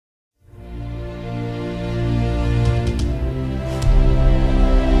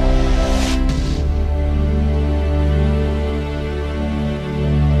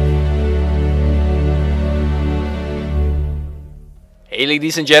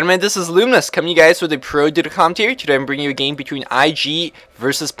ladies and gentlemen, this is Luminous coming you guys with a pro Dota commentary. Today I'm bringing you a game between IG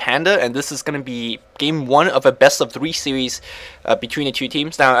versus Panda, and this is going to be game 1 of a best of 3 series between the two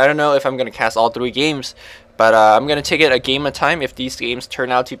teams. Now, I don't know if I'm going to cast all 3 games, but I'm going to take it a game at a time. If these games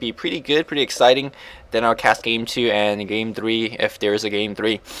turn out to be pretty good, pretty exciting, then I'll cast game 2 and game 3 if there is a game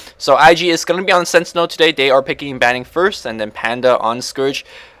 3. So IG is going to be on Sentinel today. They are picking and banning first, and then Panda on Scourge.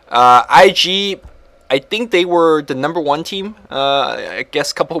 IG, I think they were the #1 team, I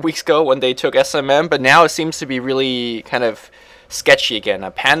guess a couple of weeks ago when they took SMM, but now it seems to be really kind of sketchy again.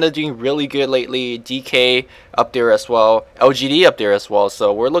 Panda doing really good lately, DK up there as well, LGD up there as well,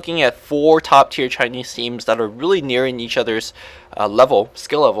 so we're looking at 4 top-tier Chinese teams that are really nearing each other's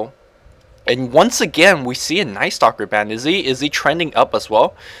skill level. And once again, we see a Night Stalker ban. Is he trending up as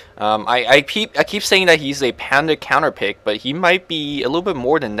well? I keep saying that he's a Panda counter pick, but he might be a little bit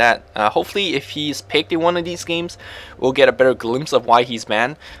more than that. Hopefully, if he's picked in one of these games, we'll get a better glimpse of why he's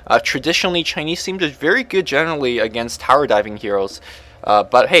banned. Traditionally, Chinese teams are very good generally against tower diving heroes.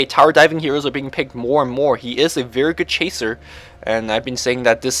 But hey, tower diving heroes are being picked more and more. He is a very good chaser, and I've been saying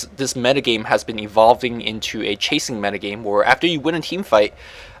that this metagame has been evolving into a chasing metagame, where after you win a team fight,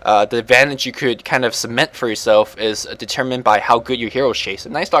 the advantage you could kind of cement for yourself is determined by how good your heroes chase.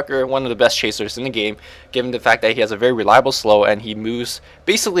 And Night Stalker, one of the best chasers in the game, given the fact that he has a very reliable slow and he moves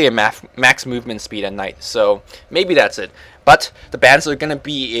basically a max movement speed at night. So maybe that's it. But the bans are going to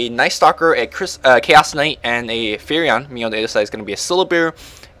be a Night Stalker, a Chaos Knight, and a Furion. Me on the other side is going to be a Syllabir,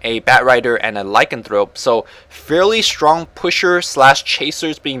 a Bat Rider, and a Lycanthrope. So fairly strong pusher slash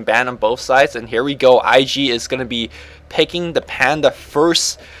chasers being banned on both sides. And here we go. IG is going to be picking the Panda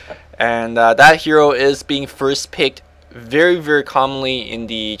first, and that hero is being first picked very, very commonly in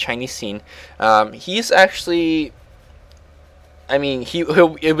the Chinese scene. He's actually, I mean,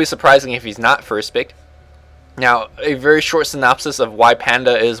 it'll be surprising if he's not first picked. Now, a very short synopsis of why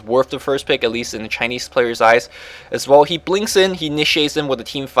Panda is worth the first pick, at least in the Chinese player's eyes, as well. He blinks in, he initiates in with a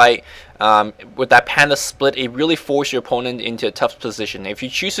team fight. With that Panda split, it really forces your opponent into a tough position. If you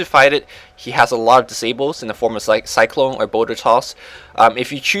choose to fight it, he has a lot of disables in the form of Cyclone or Boulder Toss.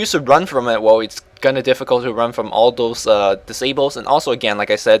 If you choose to run from it, well, it's kind of difficult to run from all those disables. And also, again,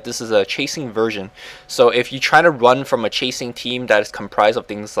 like I said, this is a chasing version. So if you try to run from a chasing team that is comprised of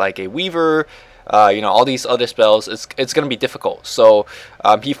things like a Weaver, you know, all these other spells, it's going to be difficult. So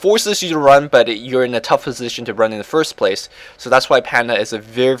he forces you to run, but you're in a tough position to run in the first place. So that's why Panda is a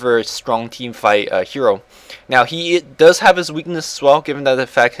very, very strong team fight hero. Now, he does have his weakness as well, given that the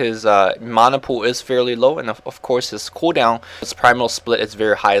fact his mana pool is fairly low, and of course his cooldown, his primal split is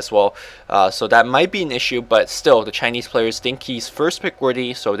very high as well. So that might be an issue, but still, the Chinese players think he's first pick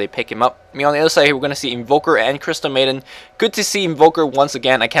worthy, so they pick him up. Me on the other side here, we're going to see Invoker and Crystal Maiden. Good to see Invoker once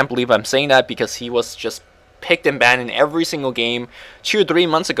again. I can't believe I'm saying that, because he was just picked and banned in every single game 2 or 3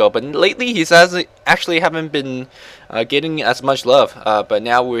 months ago, but lately he's actually haven't been getting as much love, but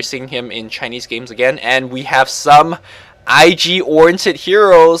now we're seeing him in Chinese games again, and we have some IG oriented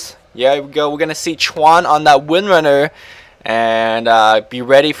heroes. Yeah, here we go. We're gonna see Chuan on that Windrunner, and be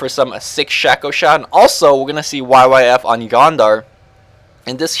ready for some 6 Shaco shot. And also we're gonna see YYF on Gondar,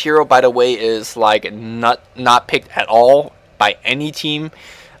 and this hero, by the way, is like not picked at all by any team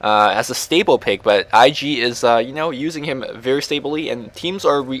as a stable pick, but IG is you know, using him very stably, and teams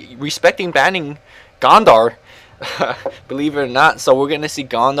are respecting banning Gondar, believe it or not. So we're gonna see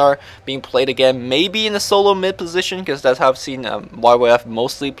Gondar being played again, maybe in the solo mid position, because that's how I've seen YYF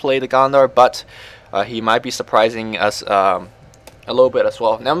mostly play the Gondar, but he might be surprising us a little bit as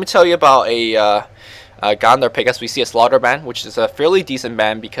well. Now let me tell you about a Gondar pick, as we see a Slaughter ban, which is a fairly decent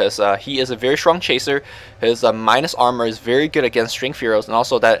ban because he is a very strong chaser. His minus armor is very good against strength heroes, and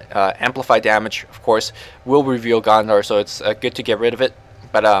also that amplified damage, of course, will reveal Gondar, so it's good to get rid of it.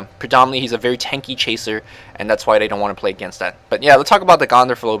 But predominantly he's a very tanky chaser, and that's why they don't want to play against that. But yeah, let's talk about the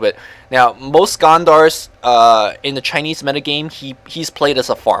Gondar for a little bit. Now, most Gondars in the Chinese metagame, he's played as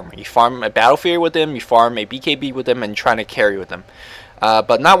a farm. You farm a Battlefield with him, you farm a BKB with him, and trying to carry with him.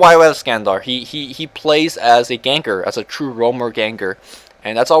 But not YYF Gondar. He plays as a ganker, as a true roamer ganker,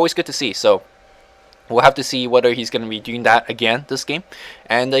 and that's always good to see. So we'll have to see whether he's going to be doing that again this game.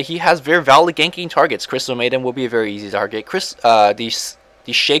 And he has very valid ganking targets. Crystal Maiden will be a very easy target.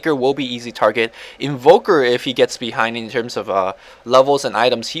 The Shaker will be easy target. Invoker, if he gets behind in terms of levels and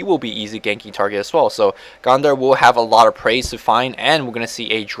items, he will be easy ganking target as well. So Gondar will have a lot of praise to find, and we're going to see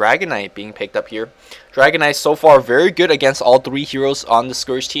a Dragon Knight being picked up here. Dragonite so far very good against all 3 heroes on the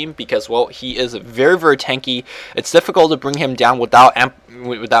Scourge team because, well, he is very, very tanky. It's difficult to bring him down without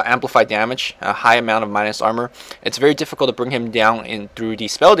amplified damage, a high amount of minus armor. It's very difficult to bring him down through the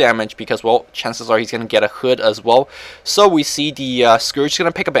spell damage because, well, chances are he's going to get a hood as well. So we see the Scourge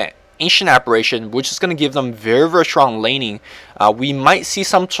going to pick up an Ancient Apparition, which is going to give them very, very strong laning. We might see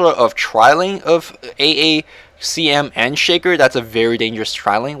some sort of trialing of AA, CM, and Shaker. That's a very dangerous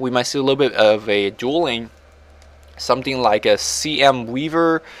trialing. We might see a little bit of a dueling, something like a CM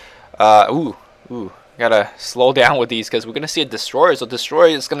Weaver. Gotta slow down with these because we're gonna see a Destroyer. So Destroyer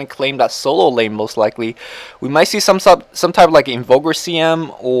is gonna claim that solo lane most likely. We might see some type of like Invoker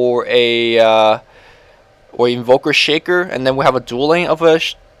CM or a Invoker Shaker, and then we have a dual lane of a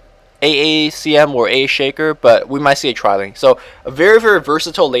AA CM or AA Shaker, but we might see a trialing. So a very, very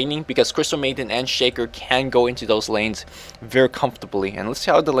versatile laning because Crystal Maiden and Shaker can go into those lanes very comfortably. And let's see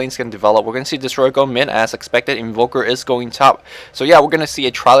how the lane's going to develop. We're going to see Destroyer go mid as expected. Invoker is going top. So yeah, we're going to see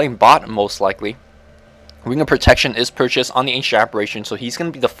a trialing bot most likely. Ring of Protection is purchased on the Ancient Apparition, so he's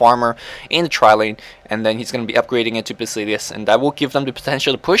going to be the farmer in the tri-lane, and then he's going to be upgrading it to Basilius, and that will give them the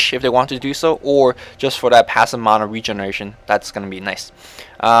potential to push if they want to do so, or just for that passive mana regeneration. That's going to be nice.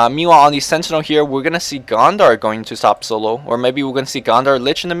 Meanwhile, on the Sentinel here, we're going to see Gondar going to top solo, or maybe we're going to see Gondar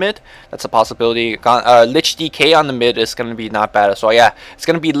Lich in the mid. That's a possibility. Lich DK on the mid is going to be not bad. So yeah, it's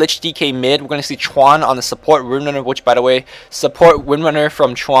going to be Lich DK mid. We're going to see Chuan on the support Windrunner, which, by the way, support Windrunner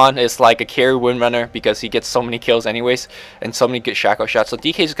from Chuan is like a carry Windrunner because he gets so many kills anyways and so many good shackle shots. So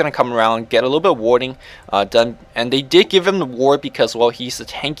DK is going to come around, get a little bit of warding done, and they did give him the ward because, well, he's the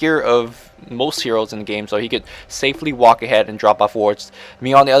tankier of most heroes in the game, so he could safely walk ahead and drop off wards.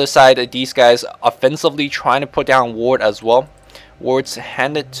 Me on the other side, these guys offensively trying to put down ward as well. Wards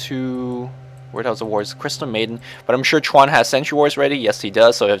handed to, where else the wards? Crystal Maiden, but I'm sure Chuan has Sentry Wards ready. Yes, he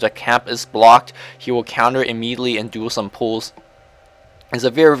does. So if the camp is blocked, he will counter immediately and do some pulls. It's a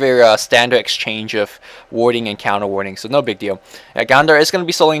very, very standard exchange of warding and counter warding, so no big deal. Gondar is going to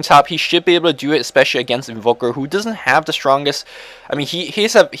be soloing top. He should be able to do it, especially against Invoker, who doesn't have the strongest. I mean, he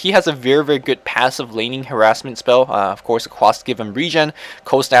has a very, very good passive laning harassment spell. Of course, across given regen,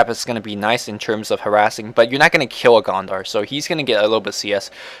 Cold Snap is going to be nice in terms of harassing, but you're not going to kill a Gondar, so he's going to get a little bit CS,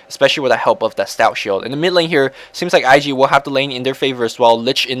 especially with the help of that Stout Shield. In the mid lane here, seems like IG will have the lane in their favor as well.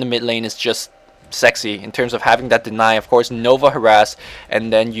 Lich in the mid lane is just sexy in terms of having that deny. Of course, Nova harass,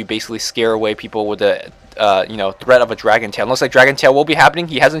 and then you basically scare away people with the threat of a Dragon Tail. Looks like Dragon Tail will be happening.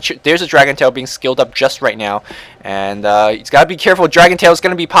 He hasn't. There's a Dragon Tail being skilled up just right now, and he's got to be careful. Dragon Tail is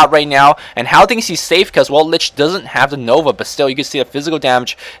going to be popped right now, and How thinks he's safe because, well, Lich doesn't have the Nova, but still you can see the physical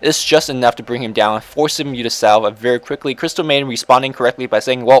damage is just enough to bring him down and force him to salve very quickly. Crystal Maiden responding correctly by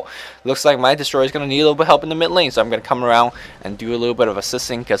saying, well, looks like my Destroyer is going to need a little bit of help in the mid lane, so I'm going to come around and do a little bit of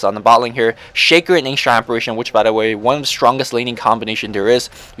assisting because on the bot lane here, Shaker and Ancient Apparition, which, by the way, one of the strongest laning combination there is.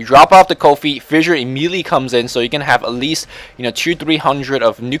 You drop off the Kofi, Fissure immediately comes in, so you can have at least 200-300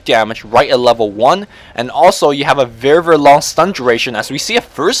 of nuke damage right at level 1, and also you have a very, very long stun duration, as we see a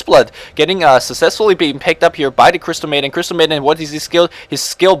First Blood getting successfully being picked up here by the Crystal Maiden. Crystal Maiden, what is his skill? His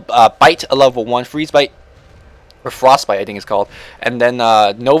skill Bite at level 1, Freeze Bite, or Frostbite I think it's called, and then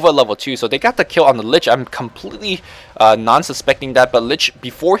Nova level 2. So they got the kill on the Lich. I'm completely non-suspecting that, but Lich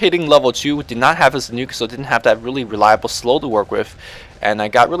before hitting level 2 did not have his nuke, so didn't have that really reliable slow to work with, and I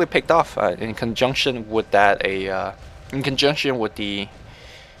got really picked off in conjunction with that, in conjunction with the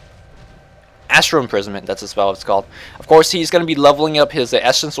Astral Imprisonment, that's the spell it's called. Of course, he's going to be leveling up his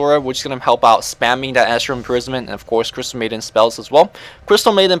Essence Aura, which is going to help out spamming that Astral Imprisonment, and of course Crystal Maiden spells as well.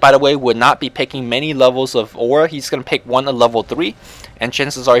 Crystal Maiden, by the way, would not be picking many levels of Aura. He's going to pick one at level 3, and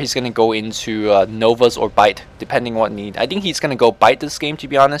chances are he's going to go into Novas or Bite, depending what need. I think he's going to go Bite this game, to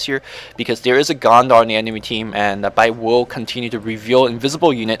be honest here, because there is a Gondar on the enemy team, and Bite will continue to reveal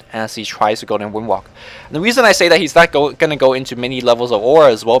invisible unit as he tries to go and Windwalk. And the reason I say that he's not going to go into many levels of Aura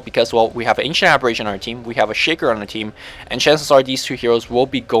as well, because, well, we have an Ancient Apparition on our team, we have a Shaker on the team, and chances are these two heroes will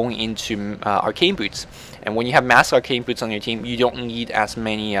be going into Arcane Boots. And when you have Mass Arcane Boots on your team, you don't need as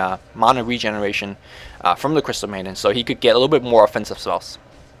many mana regeneration from the Crystal Maiden, so he could get a little bit more offensive spells.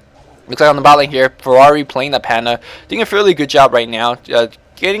 Looks like on the bot lane here, Ferrari playing the Panda, doing a fairly good job right now.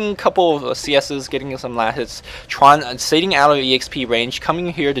 Getting a couple of CSs, getting some last hits. Tron sitting out of EXP range,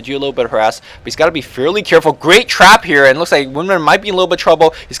 coming here to do a little bit of harass, but he's got to be fairly careful. Great trap here, and looks like Windrun might be in a little bit of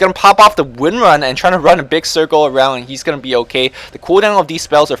trouble. He's going to pop off the Windrun and trying to run a big circle around, and he's going to be okay. The cooldown of these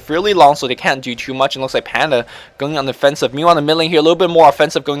spells are fairly long, so they can't do too much, and looks like Panda going on the offensive. Meanwhile, in the mid lane here, a little bit more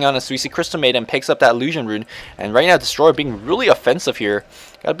offensive going on as we see Crystal Maiden picks up that Illusion Rune, and right now Destroyer being really offensive here.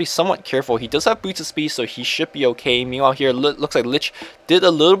 Gotta be somewhat careful. He does have boots of speed, so he should be okay. Meanwhile here, looks like Lich did a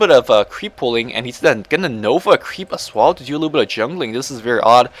little bit of creep pulling, and he's then gonna Nova a creep as well to do a little bit of jungling. This is very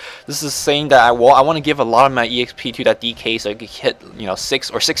odd. This is saying that I want to give a lot of my EXP to that DK so I could hit, you know, 6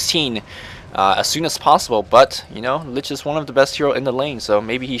 or 16 as soon as possible. But, you know, Lich is one of the best hero in the lane, so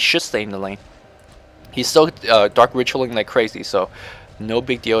maybe he should stay in the lane. He's still dark ritualing like crazy, so no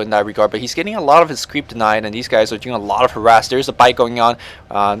big deal in that regard, but he's getting a lot of his creep denied, and these guys are doing a lot of harass. There's a bite going on.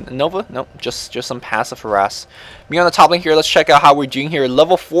 Nova? Nope, just some passive harass. Me on the top lane here, let's check out how we're doing here.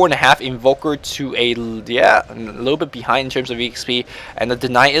 Level 4.5 Invoker to a little bit behind in terms of EXP, and the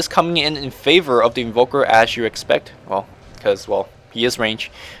deny is coming in favor of the Invoker as you expect. Well, because, well, he is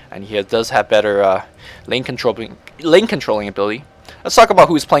range, and he does have better lane controlling ability. Let's talk about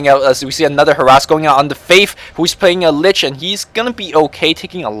who's playing out. As we see another harass going out on the Faith, who's playing a Lich, and he's gonna be okay,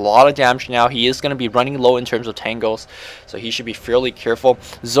 taking a lot of damage now. He is gonna be running low in terms of tangles, so he should be fairly careful.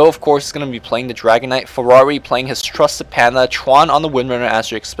 Zoe, of course, is gonna be playing the Dragon Knight. Ferrari playing his trusted Panda. Chuan on the Windrunner,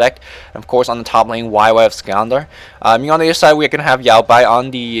 as you expect. And of course, on the top lane, YY of Skandar. On the other side, we're gonna have Yao Bai on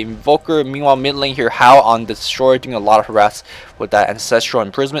the Invoker. Meanwhile, mid lane here, Hao on the Destroyer, doing a lot of harass with that Ancestral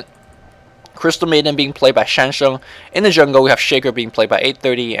Imprisonment. Crystal Maiden being played by Shansheng. In the jungle, we have Shaker being played by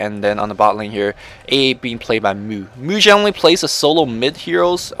 830, and then on the bot lane here, A being played by Mu. Mu generally plays a solo mid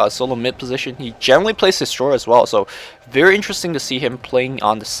heroes, solo mid position. He generally plays Destroyer as well, so very interesting to see him playing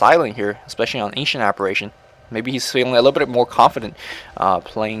on the side lane here, especially on Ancient Apparition. Maybe he's feeling a little bit more confident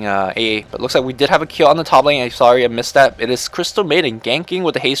playing AA. But looks like we did have a kill on the top lane. I'm sorry I missed that. It is Crystal Maiden ganking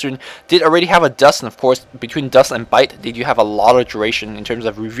with the haste rune. Did already have a Dust, and of course, between Dust and Bite, they do have a lot of duration in terms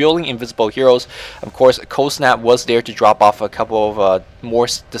of revealing invisible heroes. Of course, Cold Snap was there to drop off a couple of more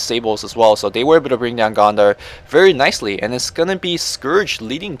disables as well. So they were able to bring down Gondar very nicely. And it's going to be Scourge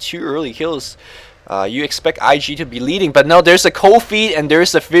leading 2 early kills. You expect IG to be leading, but no, there's a cold feed and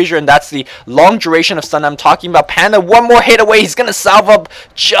there's a fissure, and that's the long duration of stun I'm talking about. Panda, one more hit away, he's gonna salve up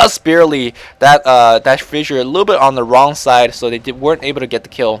just barely. That fissure a little bit on the wrong side, so they weren't able to get the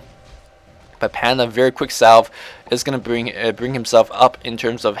kill. But Panda, very quick salve, is going to bring himself up in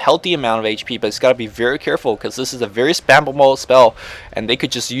terms of healthy amount of HP, but it's got to be very careful because this is a very spammable spell, and they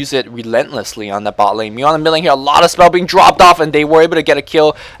could just use it relentlessly on the bot lane. Me on the mid lane here, a lot of spell being dropped off, and they were able to get a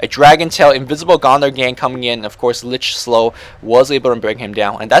kill. A Dragon Tail, Invisible Gondar gang coming in. Of course, Lich Slow was able to bring him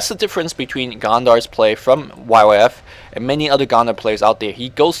down, and that's the difference between Gondar's play from YYF and many other Gondar players out there. He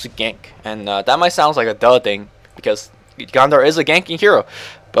goes to gank, and that might sound like a duh thing because Gondar is a ganking hero.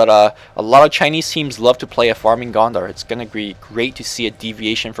 But a lot of Chinese teams love to play a farming Gondar. It's going to be great to see a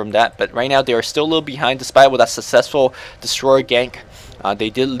deviation from that. But right now they are still a little behind despite with that successful Destroyer gank. They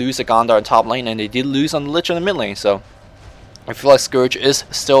did lose a Gondar on top lane, and they did lose on the Lich on the mid lane. So I feel like Scourge is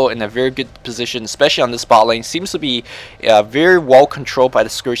still in a very good position, especially on this bot lane. Seems to be very well controlled by the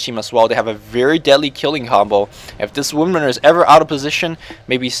Scourge team as well. They have a very deadly killing combo. If this Windrunner is ever out of position,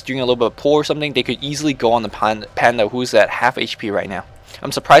 maybe he's doing a little bit of pull or something, they could easily go on the Panda, who's at half HP right now.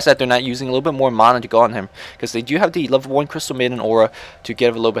 I'm surprised that they're not using a little bit more mana to go on him, because they do have the level 1 Crystal Maiden aura to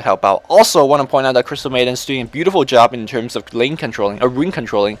get a little bit help out. Also, I want to point out that Crystal Maiden is doing a beautiful job in terms of lane controlling, or rune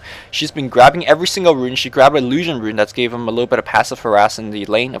controlling. She's been grabbing every single rune. She grabbed an illusion rune that's gave him a little bit of passive harass in the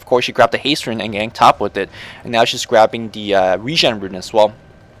lane. Of course, she grabbed the haste rune and ganked top with it, and now she's grabbing the regen rune as well.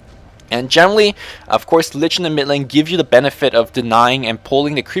 And generally, of course, Lich in the mid lane gives you the benefit of denying and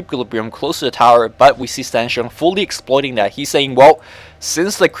pulling the creep equilibrium close to the tower, but we see Stansheng fully exploiting that. He's saying, well,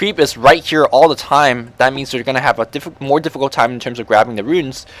 since the creep is right here all the time, that means they're going to have a more difficult time in terms of grabbing the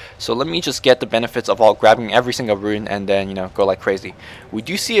runes. So let me just get the benefits of all grabbing every single rune and then, you know, go like crazy. We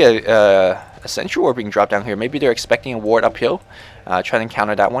do see a Sentry Ward being dropped down here. Maybe they're expecting a ward uphill. Trying to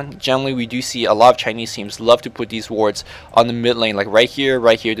counter that one. Generally, we do see a lot of Chinese teams love to put these wards on the mid lane, like right here,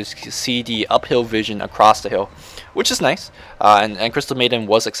 to see the uphill vision across the hill, which is nice. And Crystal Maiden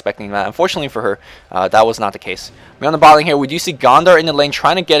was expecting that. Unfortunately for her, that was not the case. On the bot lane here, we do see Gondar in the lane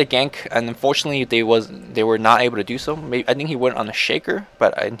trying to get a gank, and unfortunately they were not able to do so. Maybe, I think he went on a Shaker,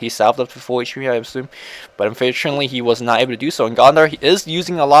 but he salved up to full HP, I assume. But unfortunately, he was not able to do so. And Gondar is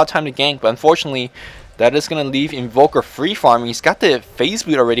using a lot of time to gank, but unfortunately, that is going to leave Invoker free farming. He's got the phase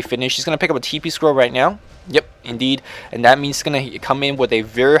boot already finished. He's going to pick up a TP scroll right now. Yep, indeed. And that means he's going to come in with a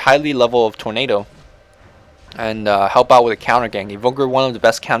very highly level of Tornado and help out with a counter gank. Invoker, one of the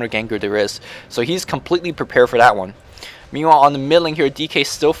best counter ganker there is. So he's completely prepared for that one. Meanwhile, on the mid lane here, DK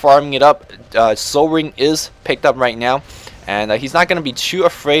still farming it up. Soul Ring is picked up right now. And he's not going to be too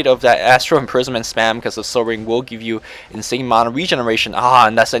afraid of that Astral Imprisonment spam, because the Soul Ring will give you insane amount of regeneration.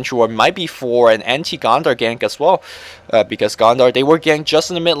 And that Sentry Ward might be for an anti-Gondar gank as well, because Gondar, they were ganked just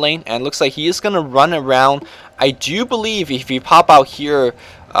in the mid lane, and looks like he is going to run around I do believe if you pop out here,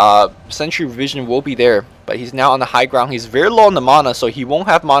 Sentry Vision will be there, but he's now on the high ground. He's very low on the mana, so he won't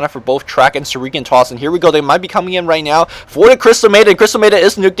have mana for both Track and Shuriken Toss. And here we go, they might be coming in right now for the Crystal Maiden. Crystal Maiden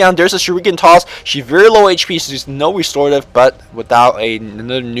is nuked down. There's a Shuriken Toss. She's very low HP, so there's no restorative, but without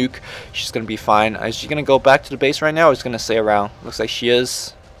another nuke, she's going to be fine. Is she going to go back to the base right now, or is going to stay around? Looks like she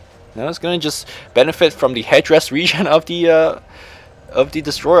is. No, it's going to just benefit from the headdress region of the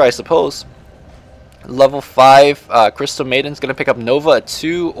Destroyer, I suppose. Level 5, Crystal Maiden's going to pick up Nova at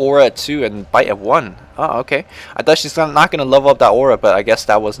 2, Aura at 2, and Bite at 1. Oh, okay. I thought she's not going to level up that Aura, but I guess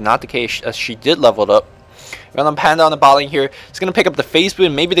that was not the case, as she did level it up. Random Panda on the bot lane here. It's going to pick up the Phase Boot,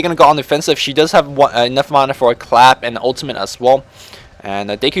 and maybe they're going to go on defensive. She does have enough mana for a Clap and Ultimate as well.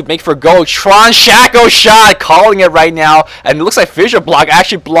 And they could make for go. Tron Shackle Shot, calling it right now. And it looks like Fissure Block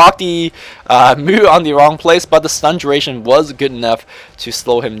actually blocked the Mu on the wrong place, but the stun duration was good enough to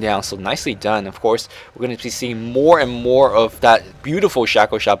slow him down. So nicely done. Of course, we're going to be seeing more and more of that beautiful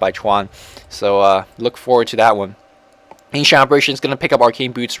Shackle Shot by Tron. So look forward to that one. Ancient Operation is going to pick up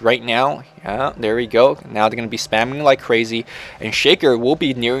Arcane Boots right now. Yeah, there we go. Now they're going to be spamming like crazy. And Shaker will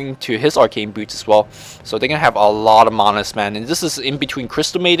be nearing to his Arcane Boots as well. So they're going to have a lot of manas, man. And this is in between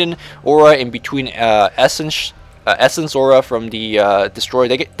Crystal Maiden Aura, in between Essence Aura from the Destroyer.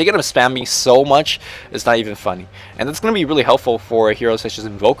 They're going to spam me so much, it's not even funny. And that's going to be really helpful for heroes such as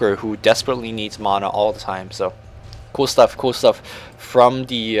Invoker, who desperately needs mana all the time. So cool stuff from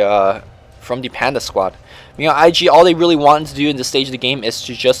the Panda squad. You know, IG, all they really wanted to do in this stage of the game is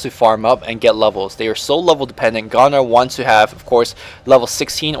to farm up and get levels. They are so level dependent. Ghana wants to have, of course, level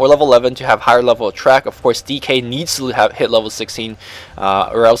 16 or level 11 to have higher level of track. Of course, DK needs to hit level 16,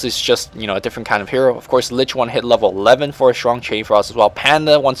 or else it's just, you know, a different kind of hero. Of course, Lich wants to hit level 11 for a strong Chain Frost as well.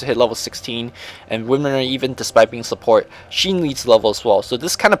 Panda wants to hit level 16, and Women, even despite being support, she needs level as well. So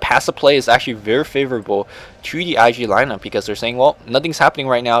this kind of passive play is actually very favorable to the IG lineup, because they're saying, well, nothing's happening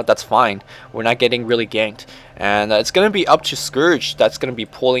right now, that's fine. We're not getting really ganked. And it's going to be up to Scourge that's going to be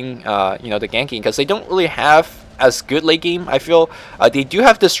pulling, you know, the ganking, because they don't really have as good late game, I feel. They do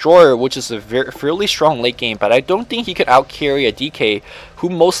have Destroyer, which is a fairly strong late game, but I don't think he could out carry a DK, who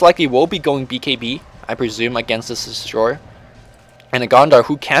most likely will be going BKB, I presume, against this Destroyer. And a Gondar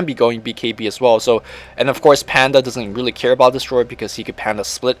who can be going BKB as well. So, and of course Panda doesn't really care about Destroyer because he could Panda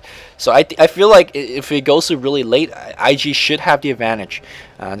split. So I feel like if it goes to really late, IG should have the advantage.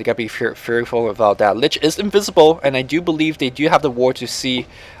 They gotta be fearful about that. Lich is invisible, and I do believe they do have the ward to see.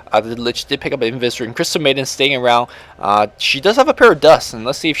 The Lich did pick up an Invis, and Crystal Maiden staying around. She does have a pair of Dust, and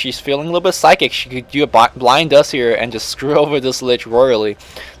let's see if she's feeling a little bit psychic. She could do a blind Dust here and just screw over this Lich royally.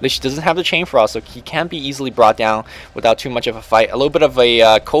 Lich doesn't have the Chain Frost, so he can be easily brought down without too much of a fight. A little bit of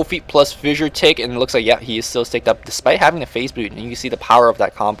a cold feet plus Fissure tick, and it looks like, yeah, he is still staked up despite having the Phase Boot, and you can see the power of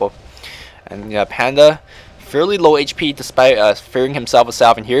that combo. And Panda, fairly low HP despite fearing himself a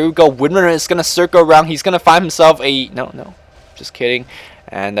salve. And here we go, Woodman is going to circle around. He's going to find himself a... No, just kidding.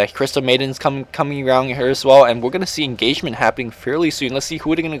 And Crystal Maiden's coming around here as well, and we're going to see engagement happening fairly soon. Let's see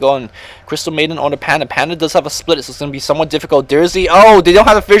who they're going to go on. Crystal Maiden on the Panda. Panda does have a split, so it's going to be somewhat difficult. There's the... Oh, they don't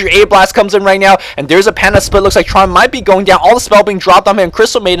have a Fissure. A-Blast comes in right now, and there's a Panda split. Looks like Tron might be going down. All the spell being dropped on him, and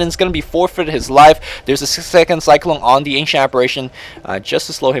Crystal Maiden's going to be forfeited his life. There's a 6-second Cyclone on the Ancient Aberration just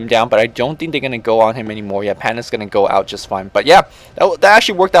to slow him down, but I don't think they're going to go on him anymore. Yeah, Panda's going to go out just fine. But yeah, that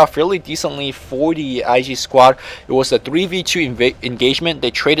actually worked out fairly decently for the IG squad. It was a 3v2 engagement. They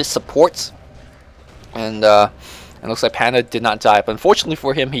traded supports, and it looks like Panda did not die, but unfortunately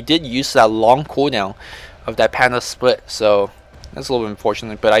for him, he did use that long cooldown of that Panda split, so that's a little bit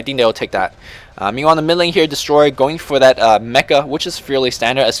unfortunate, but I think they'll take that. Meanwhile, on the mid lane here, Destroyer going for that mecha, which is fairly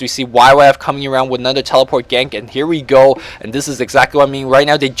standard, as we see YYF coming around with another teleport gank, and here we go, and this is exactly what I mean. Right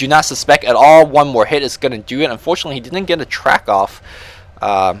now, they do not suspect at all one more hit is going to do it. Unfortunately, he didn't get a track off.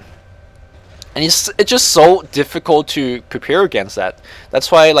 And it's just so difficult to prepare against that.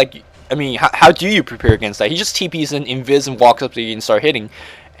 That's why, like, I mean, how do you prepare against that? He just TPs in Invis and walks up to you and start hitting.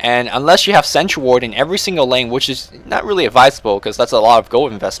 And unless you have Sentry Ward in every single lane, which is not really advisable because that's a lot of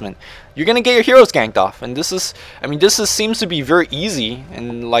gold investment, you're going to get your heroes ganked off. And this is, I mean, seems to be very easy,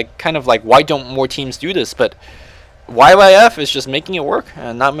 and like, kind of like, why don't more teams do this? But YYF is just making it work,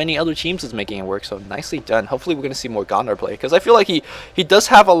 and not many other teams is making it work, so nicely done. Hopefully we're going to see more Gondar play, because I feel like he does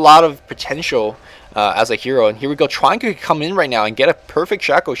have a lot of potential as a hero. And here we go, trying to come in right now and get a perfect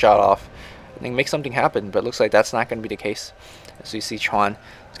Shackle Shot off, and then make something happen, but it looks like that's not going to be the case. As you see, Tron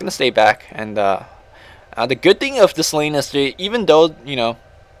is going to stay back, and the good thing of this lane is that even though, you know,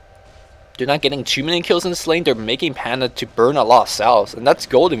 they're not getting too many kills in this lane, they're making Panda to burn a lot of cells, and that's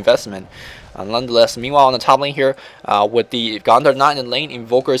gold investment. Nonetheless, meanwhile on the top lane here, with the Gondor not in the lane,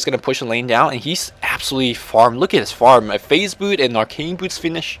 Invoker is going to push the lane down, and he's absolutely farmed. Look at his farm. A phase boot and arcane boots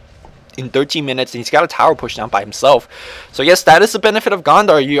finish in 13 minutes, and he's got a tower pushed down by himself. So yes, that is the benefit of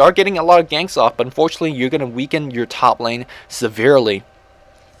Gondor. You are getting a lot of ganks off, but unfortunately you're going to weaken your top lane severely,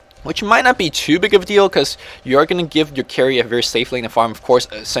 which might not be too big of a deal because you are going to give your carry a very safe lane to farm. Of course,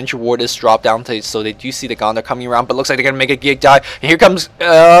 Sentry Ward is dropped down, so they do see the Gondor coming around, but looks like they're going to make a Gig die. And here comes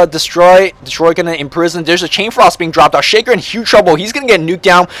Destroy. Destroy going to imprison. There's a Chain Frost being dropped out. Shaker in huge trouble. He's going to get nuked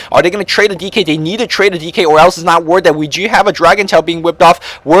down. Are they going to trade a DK? They need to trade a DK, or else it's not worth that. We do have a Dragon Tail being whipped off.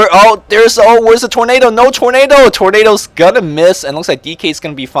 Where's the Tornado? No Tornado. Tornado's going to miss, and looks like DK is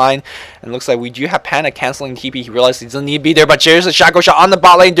going to be fine. And looks like we do have Panda canceling TP. He realized he doesn't need to be there, but there's a Shaco shot on the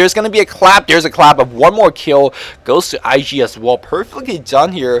bot lane. There's going to be a clap. There's a clap of one more kill. Goes to IG as well. Perfectly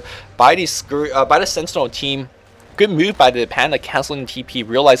done here by the Sentinel team. Good move by the Panda canceling TP.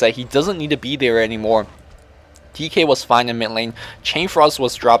 Realized that he doesn't need to be there anymore. DK was fine in mid lane. Chain Frost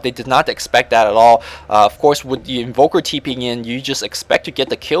was dropped. They did not expect that at all. Of course, with the Invoker TPing in, you just expect to get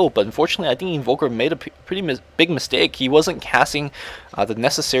the kill. But unfortunately, I think Invoker made a pretty big mistake. He wasn't casting the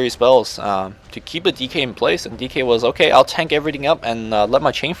necessary spells to keep the DK in place. And DK was, okay, I'll tank everything up and let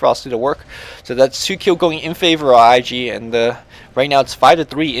my Chain Frost do the work. So that's 2 kills going in favor of IG. And right now it's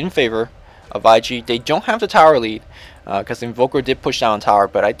 5-3 in favor of IG. They don't have the tower lead, because Invoker did push down tower,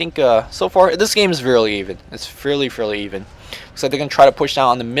 but I think so far this game is fairly even. It's fairly even. Looks like they're gonna try to push down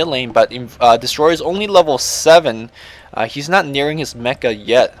on the mid lane, but Destroyer is only level 7. He's not nearing his mecha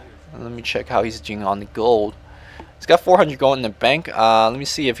yet. Let me check how he's doing on the gold. He's got 400 gold in the bank. Let me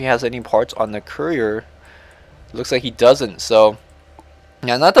see if he has any parts on the courier. Looks like he doesn't. So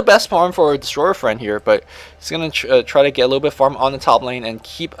yeah, not the best farm for a Destroyer friend here, but he's gonna try to get a little bit farm on the top lane and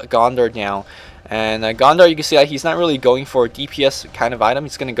keep Gondor down. And Gondor, you can see that he's not really going for a DPS kind of item.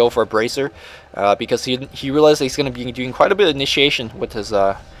 He's going to go for a Bracer because he realized that he's going to be doing quite a bit of initiation with his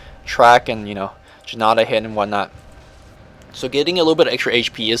track and, you know, Janata hit and whatnot. So getting a little bit of extra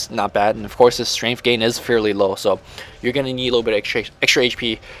HP is not bad, and of course his strength gain is fairly low, so you're going to need a little bit of extra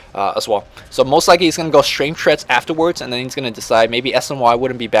HP as well. So most likely he's going to go strength threats afterwards, and then he's going to decide maybe SNY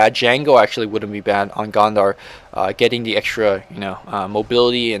wouldn't be bad, Django actually wouldn't be bad on Gondor, getting the extra, you know,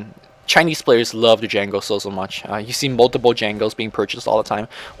 mobility. And Chinese players love the Django so much. You see multiple Djangos being purchased all the time.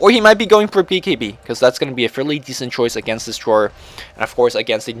 Or he might be going for BKB, because that's going to be a fairly decent choice against Destroyer. And of course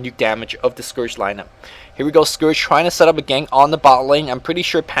against the nuke damage of the Scourge lineup. Here we go, Scourge trying to set up a gank on the bot lane. I'm pretty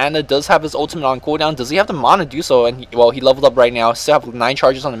sure Panda does have his ultimate on cooldown. Does he have the mana to do so? And he leveled up right now. Still have 9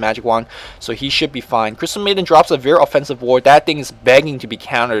 charges on the magic wand, so he should be fine. Crystal Maiden drops a very offensive ward. That thing is begging to be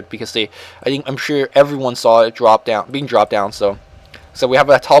countered because I'm sure everyone saw it being dropped down. So we have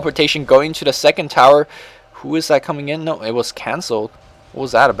a teleportation going to the second tower. Who is that coming in? No, it was cancelled. What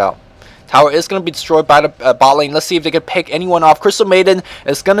was that about? Tower is going to be destroyed by the bot lane. Let's see if they can pick anyone off. Crystal Maiden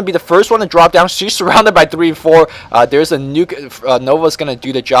is going to be the first one to drop down. She's surrounded by 3 and 4. There's a nuke. Nova's going to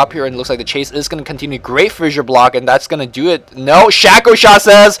do the job here, and it looks like the chase is going to continue. Great fissure block, and that's going to do it. No, Shaco Shot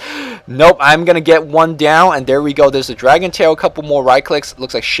says, nope, I'm going to get one down, and there we go. There's a Dragon Tail, a couple more right clicks.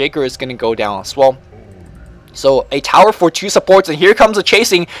 Looks like Shaker is going to go down as well. So a tower for 2 supports, and here comes a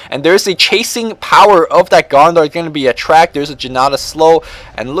chasing, and there's a chasing power of that Gondor. It's going to be a track. There's a Janata slow,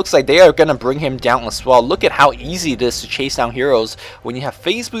 and it looks like they are going to bring him down as well. Look at how easy it is to chase down heroes when you have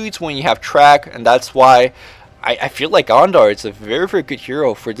phase boots, when you have track, and that's why I feel like Gondor is a very, very good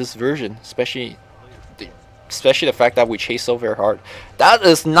hero for this version, especially the fact that we chase so very hard. That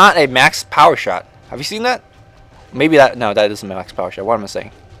is not a max power shot. Have you seen that? Maybe that, no, that isn't a max power shot. What am I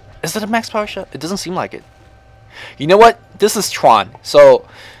saying? Is it a max power shot? It doesn't seem like it. You know what? This is Tron, so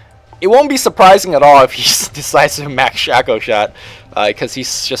it won't be surprising at all if he decides to max Shaco shot, because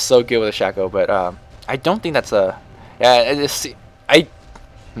he's just so good with a Shaco. But I don't think that's a. Yeah,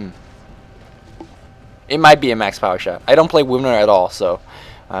 it might be a max power shot. I don't play Windrunner at all, so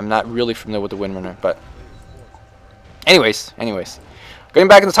I'm not really familiar with the Windrunner. But anyways. Going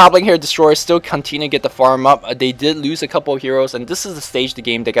back in the top lane here, Destroyer still continue to get the farm up. They did lose a couple of heroes, and this is the stage of the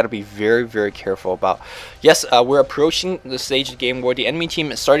game they got to be very, very careful about. Yes, we're approaching the stage of the game where the enemy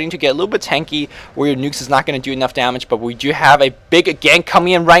team is starting to get a little bit tanky, where your nukes is not going to do enough damage, but we do have a big gank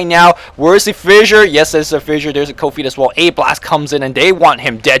coming in right now. Where's the fissure? Yes, there's a fissure. There's a Kofi as well. A blast comes in, and they want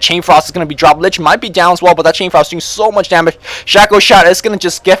him dead. Chain Frost is going to be dropped. Lich might be down as well, but that Chain Frost is doing so much damage. Shaco Shot is going to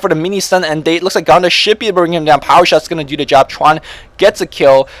just get for the mini stun, and it looks like Gondor should be able to bring him down. Power Shot's going to do the job. Tron gets a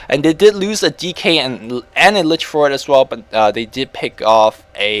kill, and they did lose a DK and a Lich for it as well, but they did pick off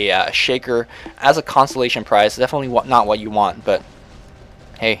a Shaker as a consolation prize. Definitely not what you want, but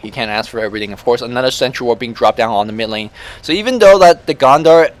hey, you can't ask for everything. Of course, another Sentry Ward being dropped down on the mid lane. So even though that the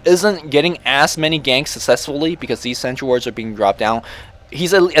Gondar isn't getting as many ganks successfully because these Sentry Wards are being dropped down,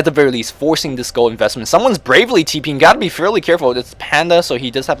 he's at the very least forcing this gold investment. Someone's bravely TPing. Gotta be fairly careful. It's Panda, so he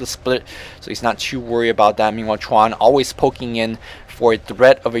does have to split, so he's not too worried about that. Meanwhile, Tron always poking in for a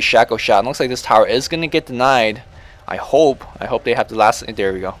threat of a shackle shot. Looks like this tower is gonna get denied. I hope they have the last.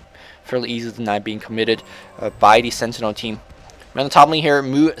 There we go. Fairly easy to deny being committed by the Sentinel team. On the top lane here,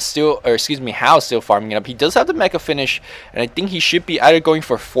 Hao still farming it up. He does have the mega finish, and I think he should be either going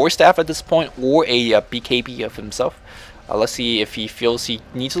for 4 staff at this point or a BKB of himself. Let's see if he feels he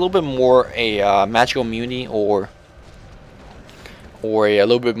needs a little bit more a magical immunity or a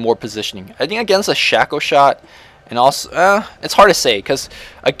little bit more positioning. I think against a shackle shot, and also it's hard to say because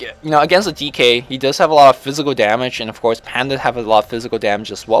against a DK he does have a lot of physical damage, and of course Panda have a lot of physical damage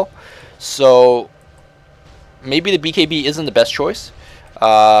as well. So maybe the BKB isn't the best choice.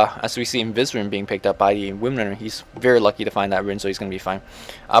 As we see Invisrin being picked up by the Windrunner. He's very lucky to find that Rin, so he's going to be fine.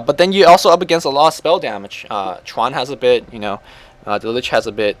 But then you're also up against a lot of spell damage. Tron has a bit, the Lich has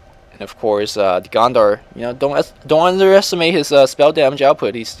a bit, and of course the Gondar, don't underestimate his spell damage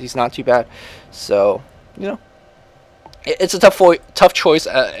output. He's not too bad. So, it's a tough choice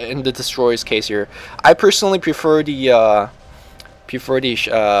in the Destroyer's case here. I personally prefer the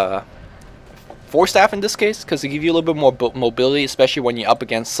 4 staff in this case because they give you a little bit more mobility, especially when you're up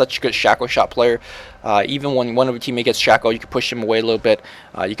against such a good shackle shot player. Even when one of your teammates gets shackled, you can push him away a little bit.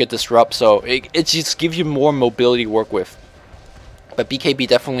 You could disrupt, so it just gives you more mobility to work with. But BKB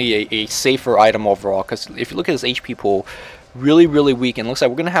definitely a safer item overall because if you look at his HP pool, really weak, and it looks like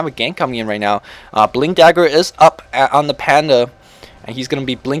we're gonna have a gank coming in right now. Blink Dagger is up on the Panda, and he's gonna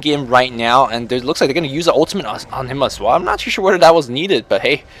be blinking in right now, and it looks like they're gonna use the ultimate on him as well. I'm not too sure whether that was needed, but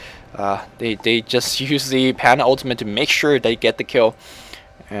hey. They just use the Panda ultimate to make sure they get the kill.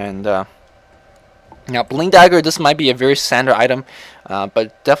 And now Blink Dagger, this might be a very standard item,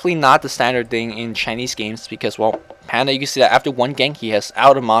 but definitely not the standard thing in Chinese games because, well, Panda, you can see that after 1 gank he has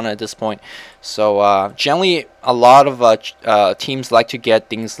out of mana at this point. So generally a lot of teams like to get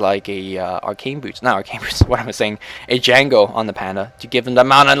things like a Arcane Boots, not Arcane Boots, what am I saying, a Django on the Panda to give him the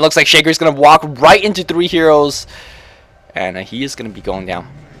mana. And it looks like Shaker's gonna walk right into 3 heroes, and he is gonna be going down.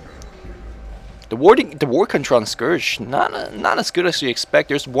 The ward control on Scourge, not as good as you expect.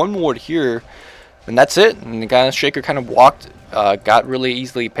 There's 1 ward here, and that's it. And the guy Shaker kind of walked, got really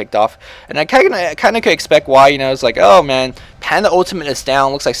easily picked off. And I kind of could expect why. It's like, oh man, Panda ultimate is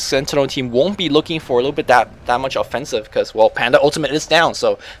down. Looks like Sentinel team won't be looking for a little bit that much offensive because, well, Panda ultimate is down,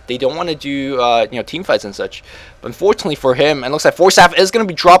 so they don't want to do team fights and such. But unfortunately for him, it looks like 4 staff is going to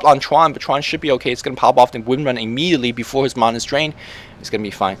be dropped on Tron, but Tron should be okay. It's going to pop off the Windrun immediately before his mana is drained. It's going to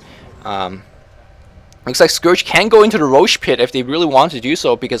be fine. Looks like Scourge can go into the Roche pit if they really want to do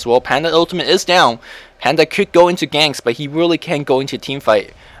so because, well, Panda ultimate is down. Panda could go into ganks, but he really can go into a team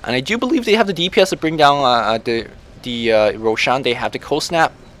fight. And I do believe they have the DPS to bring down the Roshan. They have the Cold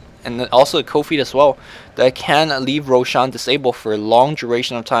Snap and also the Cold Feet as well that can leave Roshan disabled for a long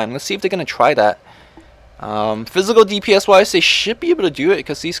duration of time. Let's see if they're going to try that. Physical DPS wise, they should be able to do it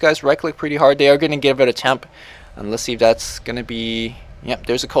because these guys right click pretty hard. They are going to give it a temp. And let's see if that's going to be... Yep,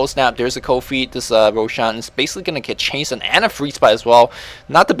 there's a Cold Snap, there's a Cold Feet. This Roshan is basically going to get chain stun and a Freeze Spot as well.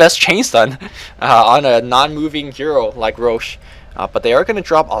 Not the best chain stun on a non-moving hero like Roche. But they are going to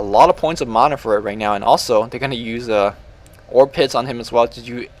drop a lot of points of mana for it right now. And also, they're going to use Orb Pits on him as well to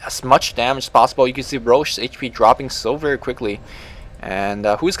do as much damage as possible. You can see Roche's HP dropping so very quickly. And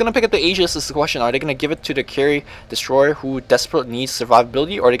who's going to pick up the Aegis is the question. Are they going to give it to the carry Destroyer who desperately needs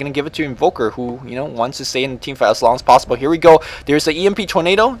survivability? Or are they going to give it to Invoker who, wants to stay in the team fight as long as possible? Here we go. There's the EMP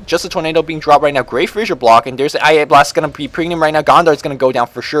Tornado. Just a Tornado being dropped right now. Great Fissure Block. And there's the IA Blast going to be bringing him right now. Gondar is going to go down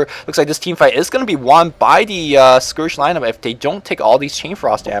for sure. Looks like this team fight is going to be won by the Scourge lineup if they don't take all these Chain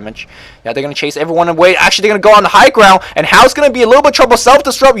Frost damage. Yeah, they're going to chase everyone away. Actually, they're going to go on the high ground. And Hao's going to be a little bit trouble.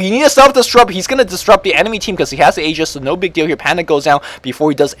 Self-destruct. You need a self-destruct. He's going to disrupt the enemy team because he has the Aegis. So no big deal here. Panda goes down before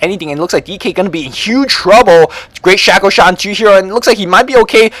he does anything, and it looks like DK gonna be in huge trouble. Great shackle shot on 2 hero, and it looks like he might be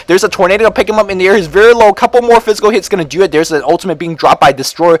okay. There's a Tornado to pick him up in the air. He's very low. Couple more physical hits gonna do it. There's an ultimate being dropped by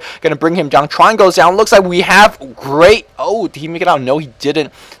Destroyer, gonna bring him down. Tron goes down. Looks like we have great. Oh, did he make it out? No, he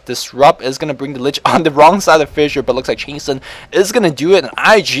didn't. Disrupt is gonna bring the Lich on the wrong side of Fissure, but looks like Chainstun is gonna do it. And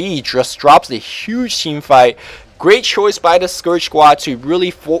IG just drops a huge team fight. Great choice by the Scourge squad to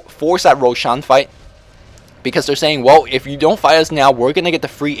really force that Roshan fight. Because they're saying, well, if you don't fight us now, we're going to get the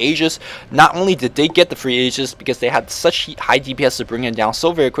free Aegis. Not only did they get the free Aegis because they had such high DPS to bring it down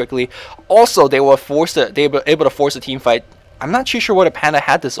so very quickly, also they were able to force a team fight I'm not too sure whether Panda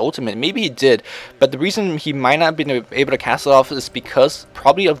had this ultimate. Maybe he did, but the reason he might not have been able to cast it off is because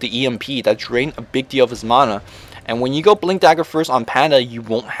probably of the EMP that drained a big deal of his mana. And when you go Blink Dagger first on Panda, you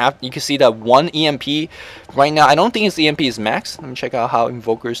won't have. You can see that one EMP right now. I don't think his EMP is max. Let me check out how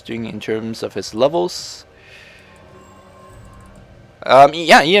Invoker is doing in terms of his levels.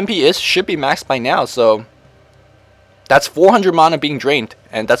 Yeah, EMP should be maxed by now. So that's 400 mana being drained,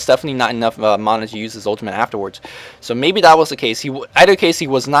 and that's definitely not enough mana to use his ultimate afterwards. So maybe that was the case. Either case, he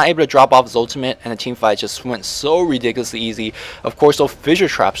was not able to drop off his ultimate, and the team fight just went so ridiculously easy. Of course, those fissure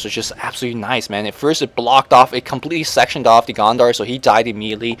traps are just absolutely nice, man. At first, it blocked off, it completely sectioned off the Gondar, so he died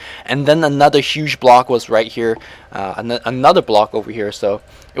immediately. And then another huge block was right here, another block over here. So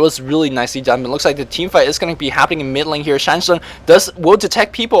it was really nicely done. It looks like the team fight is going to be happening in mid lane here. Shanstone will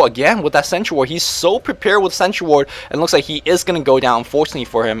detect people again with that Sentry Ward. He's so prepared with Sentry Ward, and looks like he is going to go down, unfortunately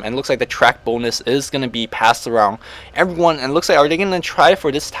for him. And looks like the track bonus is going to be passed around everyone. And looks like, are they going to try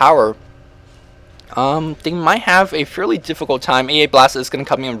for this tower? They might have a fairly difficult time. AA Blast is going to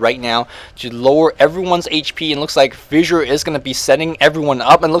come in right now to lower everyone's HP, and looks like Fissure is going to be setting everyone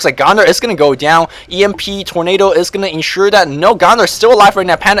up, and looks like Gondar is going to go down. EMP Tornado is going to ensure that no, Gondar is still alive right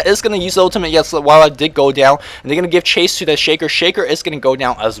now. Panda is going to use the ultimate, yes, while it did go down, and they're going to give chase to the Shaker. Shaker is going to go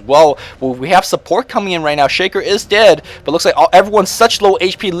down as well. Well, we have support coming in right now. Shaker is dead, but looks like everyone's such low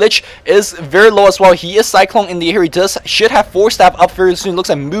HP. Lich is very low as well. He is Cyclone in the air. He should have 4-staff up very soon. Looks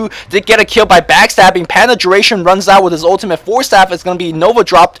like Moo did get a kill by Backstab. Panda duration runs out with his ultimate. 4-staff is going to be Nova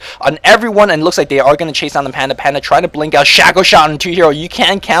dropped on everyone, and looks like they are going to chase down the Panda. Panda trying to blink out Shackle Shot on 2-hero. You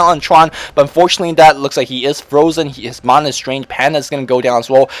can count on Tron, but unfortunately that looks like he is frozen. His mana is drained. Panda is going to go down as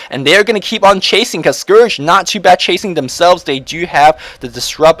well, and they're going to keep on chasing because Scourge not too bad chasing themselves. They do have the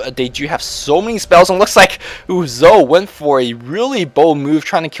Disrupt. They do have so many spells, and looks like Zoe went for a really bold move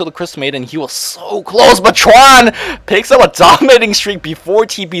trying to kill the Crystal Maiden. He was so close, but Tron picks up a dominating streak before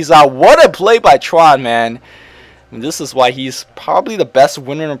TP's out. What a play by Tron, man. And this is why he's probably the best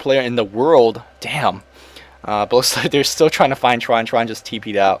winner player in the world. Damn. But looks like they're still trying to find Tron. Tron just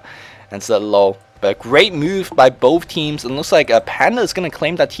TP'd out and said low. But great move by both teams. And looks like Panda is going to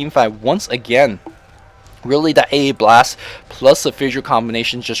claim that team fight once again. Really, the AA Blast plus the Fissure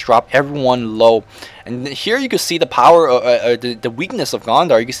combination just drop everyone low. And here you can see the power, the weakness of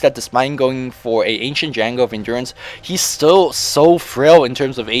Gondar. You can see that despite going for a Ancient Django of Endurance, he's still so frail in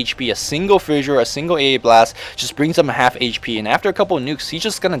terms of HP. A single Fissure, a single AA Blast just brings him half HP. And after a couple of nukes, he's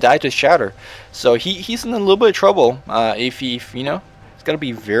just going to die to Shatter. So he's in a little bit of trouble if you know, he's got to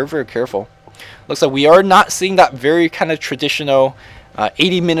be very, very careful. Looks like we are not seeing that very kind of traditional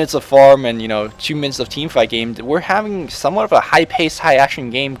 80 minutes of farm and 2 minutes of team fight game. We're having somewhat of a high-paced,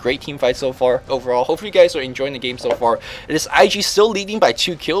 high-action game. Great team fight so far overall. Hopefully you guys are enjoying the game so far. It is IG still leading by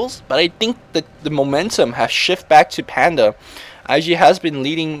 2 kills, but I think that the momentum has shifted back to Panda. IG has been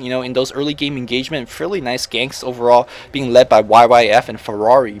leading, in those early game engagement. Fairly nice ganks overall, being led by YYF and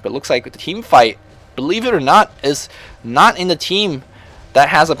Ferrari. But looks like the team fight, believe it or not, is not in the team that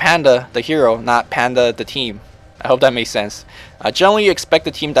has a Panda, the hero, not Panda, the team. I hope that makes sense. Generally, you expect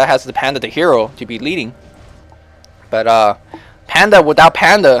the team that has the Panda, the hero, to be leading. But Panda without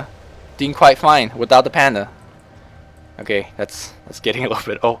Panda, doing quite fine without the Panda. Okay, that's getting a little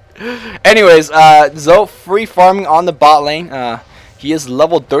bit old. Anyways, Zoe free farming on the bot lane. He is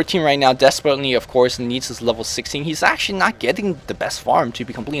level 13 right now. Desperately, of course, needs his level 16. He's actually not getting the best farm, to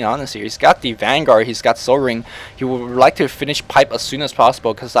be completely honest here. He's got the Vanguard. He's got Soul Ring. He would like to finish Pipe as soon as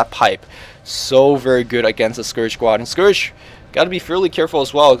possible because that Pipe so very good against the Scourge squad. And Scourge got to be fairly careful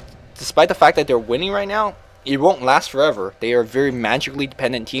as well. Despite the fact that they're winning right now, it won't last forever. They are a very magically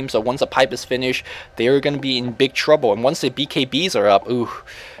dependent team. So once a Pipe is finished, they are going to be in big trouble. And once the BKBs are up, ooh,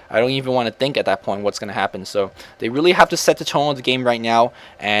 I don't even want to think at that point what's going to happen. So they really have to set the tone of the game right now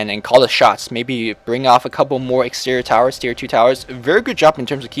and call the shots. Maybe bring off a couple more exterior towers, tier 2 towers. A very good job in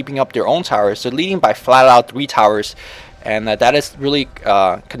terms of keeping up their own towers. They're leading by flat out 3 towers. And that is really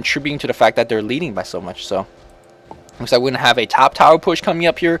contributing to the fact that they're leading by so much. So looks like we're going to have a top tower push coming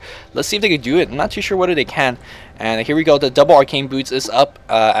up here. Let's see if they can do it. I'm not too sure whether they can. And here we go. The double Arcane Boots is up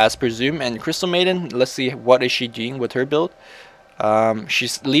as presumed. And Crystal Maiden, let's see what is she doing with her build.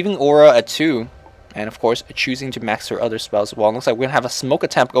 She's leaving Aura at 2, and of course choosing to max her other spells as well. Looks like we're gonna have a smoke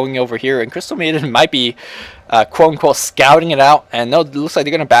attempt going over here, and Crystal Maiden might be quote unquote scouting it out. And no, it looks like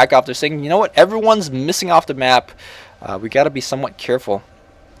they're gonna back off. They're saying, you know what, everyone's missing off the map. We gotta be somewhat careful,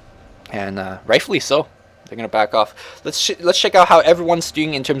 and rightfully so. They're gonna back off. Let's check out how everyone's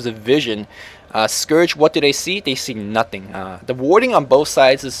doing in terms of vision. Scourge, what do they see? They see nothing. The warding on both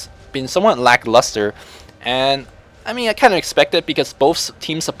sides has been somewhat lackluster, and I mean, I kind of expect it because both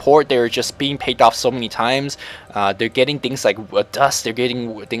team support, they're just being paid off so many times. They're getting things like dust, they're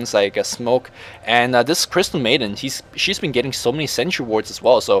getting things like smoke, and this Crystal Maiden, she's been getting so many Sentry wards as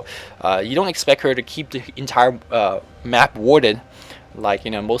well. So you don't expect her to keep the entire map warded like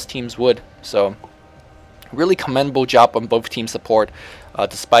most teams would. So really commendable job on both team support,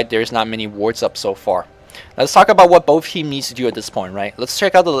 despite there's not many wards up so far. Let's talk about what both teams needs to do at this point, right? Let's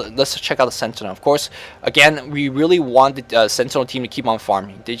check out the Sentinel. Of course, again, we really want the Sentinel team to keep on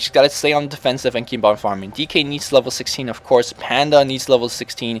farming. They just gotta stay on defensive and keep on farming. DK needs level 16, of course. Panda needs level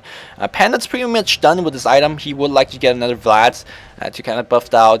 16. Panda's pretty much done with this item. He would like to get another Vlad's to kind of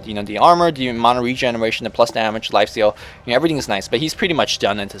buff out, the armor, the amount of regeneration, the plus damage, lifesteal. Everything is nice, but he's pretty much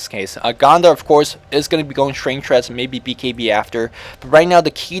done in this case. Gondar, of course, is going to be going Train Treads, maybe BKB after. But right now,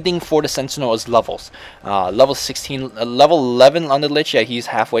 the key thing for the Sentinel is levels. Level 16, level 11 on the Lich, yeah, he's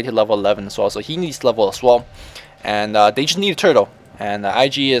halfway to level 11 as well, so he needs level as well. And they just need a turtle. And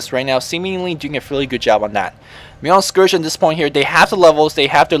IG is right now seemingly doing a really good job on that. Beyond Scourge at this point here, they have the levels, they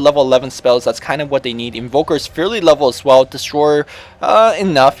have their level 11 spells, that's kind of what they need. Invoker is fairly level as well. Destroyer,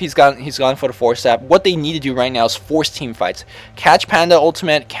 enough, he's gone for the 4-step. What they need to do right now is force team fights. Catch Panda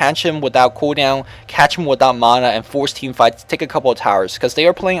ultimate, catch him without cooldown, catch him without mana, and force team fights, take a couple of towers, because they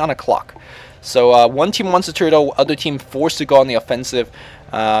are playing on a clock. So one team wants a turtle, other team forced to go on the offensive.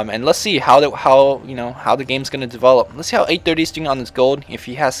 And let's see how the game's gonna develop. Let's see how 830 is doing on his gold. If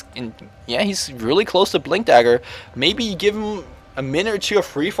he has, yeah, he's really close to Blink Dagger. Maybe you give him a minute or two of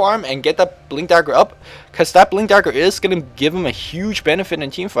free farm and get that Blink Dagger up, because that Blink Dagger is gonna give him a huge benefit in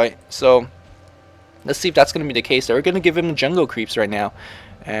a team fight. So let's see if that's gonna be the case. They're gonna give him jungle creeps right now,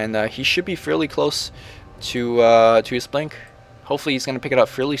 and he should be fairly close to his Blink. Hopefully he's gonna pick it up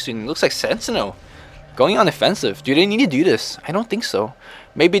fairly soon. It looks like Sentinel going on offensive. Do they need to do this? I don't think so.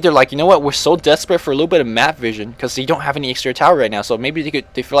 Maybe they're like, you know what, we're so desperate for a little bit of map vision because they don't have any extra tower right now. So maybe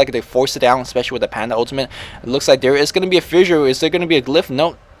they feel like they force it down, especially with the Panda ultimate. It looks like there is going to be a fissure. Is there going to be a glyph?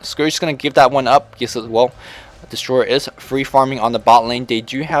 No. Scourge is going to give that one up. Yes, well, Destroyer is free farming on the bot lane. They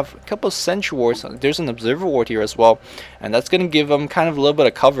do have a couple of Sentry wards. There's an Observer ward here as well, and that's going to give them kind of a little bit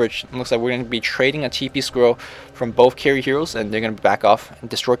of coverage. It looks like we're going to be trading a TP scroll from both carry heroes, and they're going to back off. And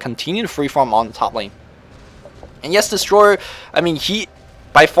Destroyer continue to free farm on the top lane. And yes, Destroyer, I mean,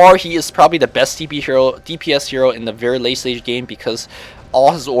 by far he is probably the best DPS hero in the very late stage game, because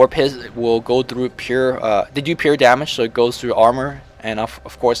all his orb hits will go through pure, they do pure damage, so it goes through armor and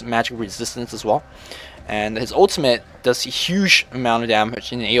of course magic resistance as well. And his ultimate does a huge amount of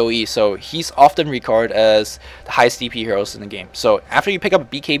damage in AoE, so he's often regarded as the highest DP heroes in the game. So after you pick up a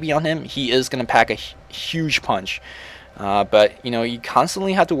BKB on him, he is going to pack a huge punch. But you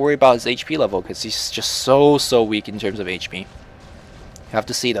constantly have to worry about his HP level because he's just so weak in terms of HP. You have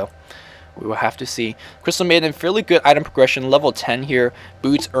to see though. We will have to see. Crystal Maiden, fairly good item progression, level 10 here.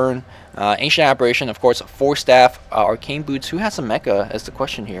 Boots earn. Ancient Aberration, of course, 4-staff. Arcane Boots. Who has a mecha is the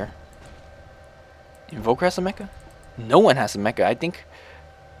question here. Invoker has a mecha? No one has a mecha, I think.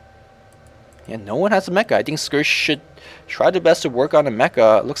 Yeah, no one has a mecha. I think Scourge should try their best to work on a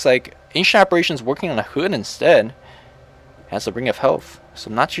mecha. Looks like Ancient Aberration is working on a hood instead. Has a Ring of Health. So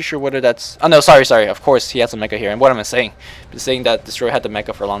I'm not too sure whether that's... Oh no, sorry. Of course he has a mecha here. And what am I saying? I'm saying that Destroyer had the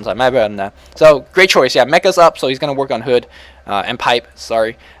mecha for a long time. My bad on that. So great choice. Yeah, mecha's up, so he's gonna work on hood and pipe.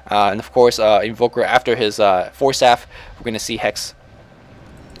 Sorry. And of course, Invoker after his 4-staff, we're gonna see Hex.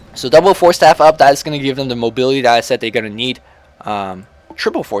 So double 4-staff up. That is gonna give them the mobility that I said they're gonna need.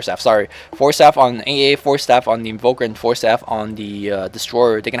 Triple 4-staff, sorry. 4-staff on AA, 4-staff on the Invoker, and 4-staff on the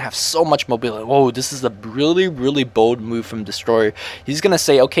Destroyer. They're gonna have so much mobility. Whoa, this is a really bold move from Destroyer. He's gonna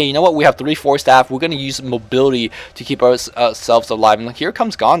say, okay, you know what, we have 3 4-staff, we're gonna use mobility to keep ourselves alive. And here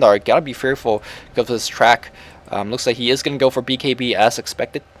comes Gondar. Gotta be fearful of this track. Looks like he is gonna go for BKB as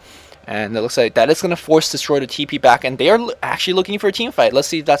expected. And it looks like that is gonna force Destroyer to TP back, and they are actually looking for a team fight. Let's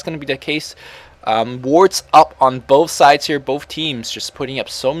see if that's gonna be the case. Wards up on both sides here, both teams just putting up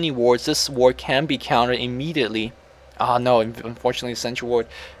so many wards. This ward can be countered immediately. Oh no, unfortunately the Sentry ward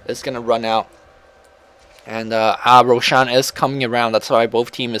is going to run out. And Roshan is coming around. That's why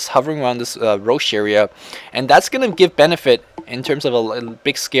both teams is hovering around this Roche area. And that's going to give benefit in terms of a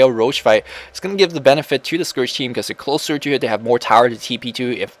big scale Roche fight. It's going to give the benefit to the Scourge team because they're closer to it. They have more tower to TP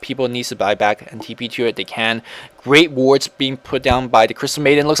to. If people need to buy back and TP to it, they can. Great wards being put down by the Crystal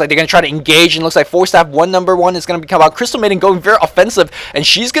Maiden. Looks like they're going to try to engage, and looks like 4-staff #1 is going to become out. Crystal Maiden going very offensive, and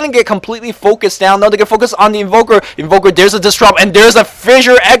she's going to get completely focused down. No, they're going to focus on the Invoker. Invoker, there's a disrupt, and there's a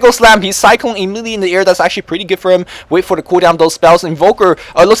fissure Echo Slam. He's cycling immediately in the air. That's actually actually pretty good for him. Wait for the cooldown those spells. Invoker,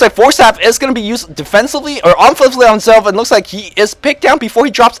 looks like Force Staff is going to be used defensively or offensively on himself, and looks like he is picked down before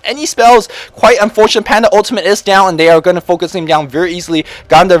he drops any spells. Quite unfortunate. Panda ultimate is down, and they are going to focus him down very easily.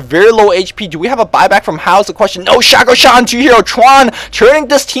 Got under very low HP. Do we have a buyback from How's the question? No, Shaco Shot on 2-hero. Tron turning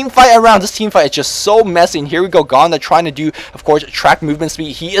this team fight around. This team fight is just so messy, and here we go. Gonda trying to do, of course, track movement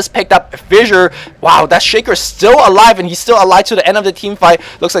speed. He is picked up. Fissure. Wow, that Shaker is still alive, and he's still alive to the end of the team fight.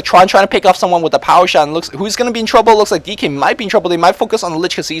 Looks like Tron trying to pick off someone with a power shot, and looks who's going to be in trouble. Looks like DK might be in trouble. They might focus on the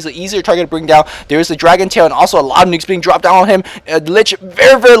Lich because he's an easier target to bring down. There is the Dragon Tail, and also a lot of nukes being dropped down on him. Lich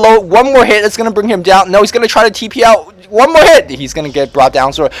very, very low. One more hit, it's going to bring him down. No, he's going to try to TP out. One more hit, he's going to get brought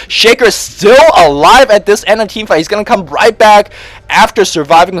down. So Shaker is still alive at this end of team fight. He's going to come right back after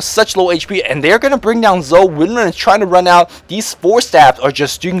surviving with such low HP, and they're going to bring down Zoe. Winran is trying to run out. These Force Staffs are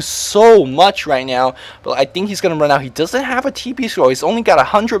just doing so much right now, but I think he's going to run out. He doesn't have a TP scroll. He's only got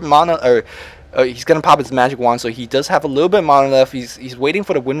 100 mana, or he's going to pop his magic wand, so he does have a little bit of mana left. He's waiting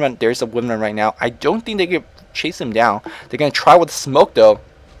for the wind run. There's a wind run right now. I don't think they can chase him down. They're going to try with smoke, though.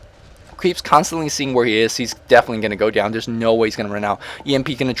 Creep's constantly seeing where he is. He's definitely going to go down. There's no way he's going to run out. EMP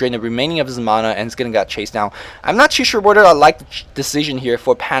going to drain the remaining of his mana, and it's going to get chased down. I'm not too sure whether I like the decision here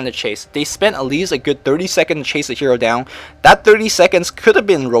for Panda chase. They spent at least a good 30 seconds to chase a hero down. That 30 seconds could have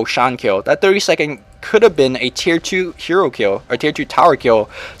been Roshan kill. That 30 second could have been a tier 2 hero kill or tier 2 tower kill.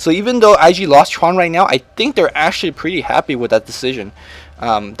 So even though IG lost Tron right now, I think they're actually pretty happy with that decision.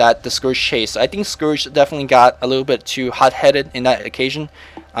 That the Scourge chase. I think Scourge definitely got a little bit too hot-headed in that occasion,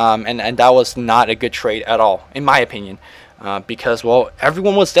 and that was not a good trade at all, in my opinion, because, well,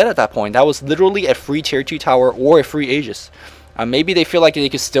 everyone was dead at that point. That was literally a free tier 2 tower or a free Aegis. Maybe they feel like they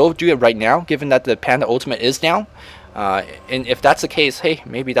could still do it right now, given that the Panda ultimate is down. And if that's the case, hey,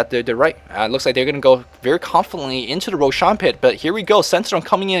 maybe that they're right. Looks like they're going to go very confidently into the Roshan pit, but here we go. Sensor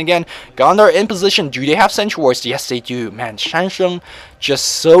coming in again. Gondar in position. Do they have Sentry Wards? Yes, they do. Man, Shansheng just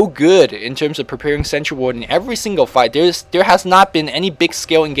so good in terms of preparing Sentry Ward in every single fight. There has not been any big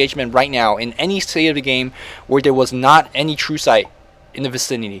scale engagement right now in any state of the game where there was not any true sight in the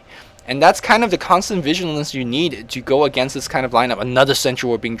vicinity. And that's kind of the constant vigilance you need to go against this kind of lineup. Another Sentry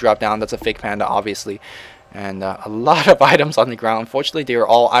Ward being dropped down. That's a fake Panda, obviously. And a lot of items on the ground. Unfortunately, they are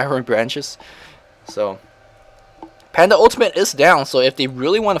all iron branches. So Panda ultimate is down, so if they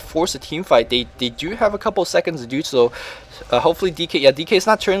really want to force a team fight, they do have a couple seconds to do so. Hopefully DK, yeah, DK is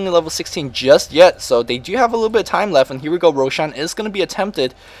not turning to level 16 just yet, so they do have a little bit of time left. And here we go, Roshan is going to be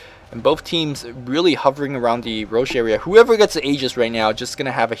attempted, and both teams really hovering around the Roche area. Whoever gets the Aegis right now just going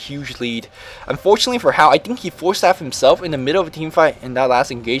to have a huge lead. Unfortunately for Hao, I think he Force Staffed himself in the middle of a team fight in that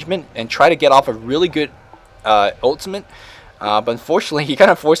last engagement and tried to get off a really good ultimate, but unfortunately he kind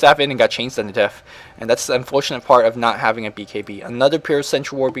of Force Staffed in and got chained to death, and that's the unfortunate part of not having a BKB. Another pair of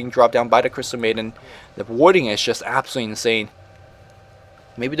Sentry Ward being dropped down by the Crystal Maiden. The warding is just absolutely insane.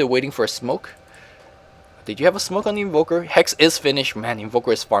 Maybe they're waiting for a smoke. Did you have a smoke on the Invoker? Hex is finished. Man, the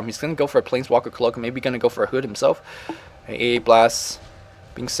Invoker is farmed. He's gonna go for a Planeswalker Cloak, maybe gonna go for a Hood himself. AA Blast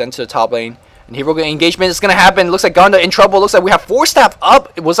being sent to the top lane. And here we go, engagement is going to happen. Looks like Gonda in trouble. Looks like we have Force Staff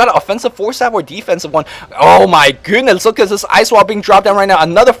up. Was that an offensive Force Staff or defensive one? Oh my goodness, look at this Ice Wall being dropped down right now.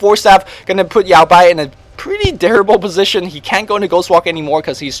 Another Force Staff going to put Yao Bai in a pretty terrible position. He can't go into Ghost Walk anymore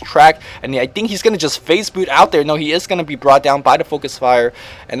because he's tracked, and I think he's going to just phase boot out there. No, he is going to be brought down by the Focus Fire,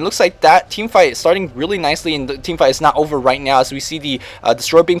 and it looks like that team fight is starting really nicely, and the team fight is not over right now as we see the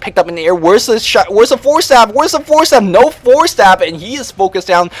Destroyer being picked up in the air. Where's the shot? Where's the Force Staff? Where's the Force Staff? No Force Staff, and he is focused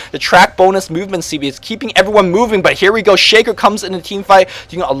down the track bonus movement CB. It's keeping everyone moving, but here we go. Shaker comes in the team fight,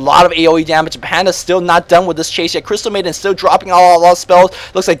 doing a lot of AoE damage. Panda's still not done with this chase yet. Crystal Maiden still dropping a lot of spells.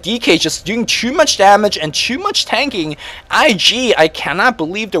 Looks like DK just doing too much damage and too much tanking. IG, I cannot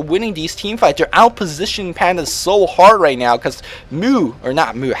believe they're winning these team fights. They're out-positioning Panda so hard right now because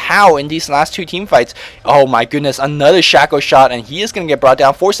Hao in these last two team fights. Oh my goodness, another Shaco shot, and he is going to get brought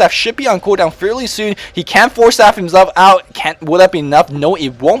down. Force Staff should be on cooldown fairly soon. He can't Force Staff himself out. Will that be enough? No,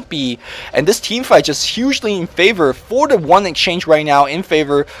 it won't be. And this team fight just hugely in favor for the one exchange right now in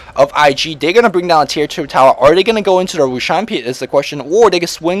favor of IG. They're going to bring down a tier 2 tower. Are they going to go into the Roshan pit is the question, or they can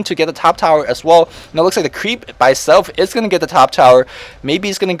swing to get the top tower as well. Now it looks like the creep by itself is going to get the top tower. Maybe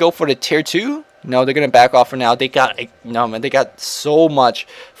he's going to go for the tier 2. No, they're going to back off for now. They got they got so much.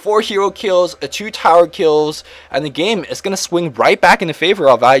 4 hero kills, 2 tower kills, and the game is going to swing right back in the favor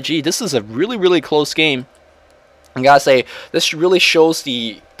of IG. This is a really close game. I gotta say, this really shows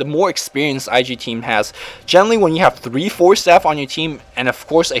the more experienced IG team has. Generally, when you have 3 Force Staff on your team, and of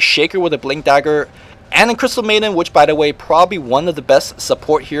course a Shaker with a Blink Dagger, and a Crystal Maiden, which by the way, probably one of the best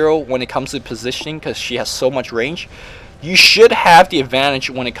support hero when it comes to positioning because she has so much range, you should have the advantage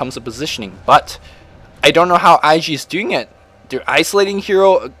when it comes to positioning. But I don't know how IG is doing it. They're isolating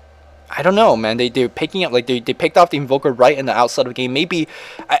hero. I don't know, man. They're picking up, like, they picked off the Invoker right in the outside of the game. Maybe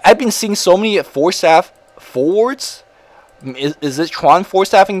I've been seeing so many force-staff forwards. Is it Tron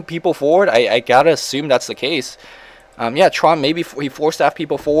force-staffing people forward? I gotta assume that's the case. Yeah, Tron, maybe he force-staffed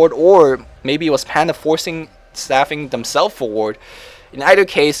people forward, or maybe it was Panda staffing themselves forward. In either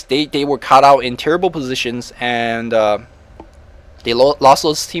case, they were caught out in terrible positions, and they lost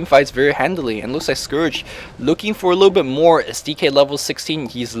those team fights very handily. And looks like Scourge looking for a little bit more. Is DK level 16,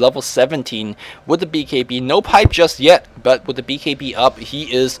 he's level 17 with the BKB. No pipe just yet, but with the BKB up,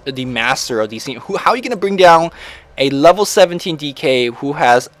 he is the master of these teams. How are you going to bring down a level 17 DK who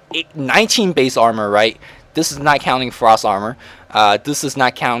has 19 base armor, right? This is not counting Frost armor. This is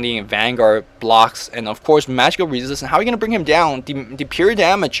not counting Vanguard blocks, and of course magical resistance. How are you going to bring him down? The pure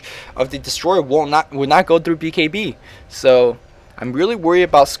damage of the Destroyer will not go through BKB. So I'm really worried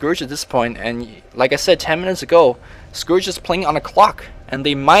about Scourge at this point, and like I said 10 minutes ago, Scourge is playing on a clock, and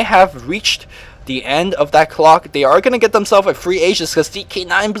they might have reached the end of that clock. They are going to get themselves a free Aegis because DK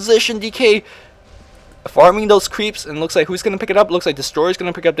not in position. DK farming those creeps, and looks like who's going to pick it up? Looks like Destroyer's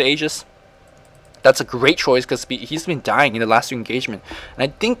going to pick up the Aegis. That's a great choice because he's been dying in the last two engagement, and I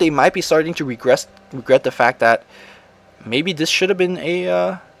think they might be starting to regret the fact that maybe this should have been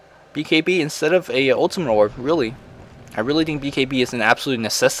a BKB instead of a Ultimate Orb. Really, I really think BKB is an absolute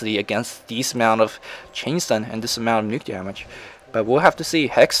necessity against this amount of chain stun and this amount of nuke damage. But we'll have to see.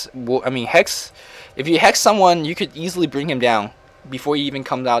 Hex, Hex, if you Hex someone, you could easily bring him down before he even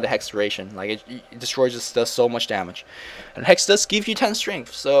comes out of the Hex duration. Like it destroys, just does so much damage, and Hex does give you 10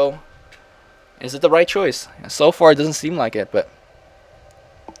 strength. So is it the right choice? So far, it doesn't seem like it. But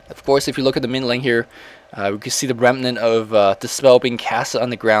of course, if you look at the mid lane here, we can see the remnant of Dispel being casted on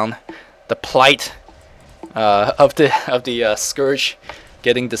the ground. The plight of the Scourge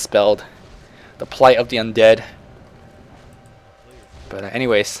getting dispelled. The plight of the undead. But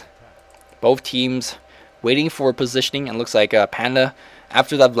anyways, both teams waiting for positioning, and looks like Panda,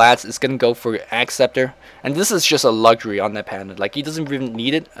 after that Vlad's, is going to go for Axe Scepter. And this is just a luxury on that Panda. Like, he doesn't even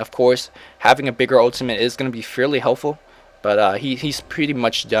need it. Of course, having a bigger ultimate is going to be fairly helpful. But he's pretty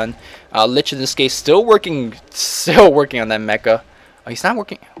much done. Lich in this case still working on that mecha. Oh, he's not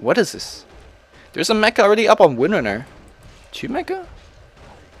working. What is this? There's a mecha already up on Windrunner. 2 mecha?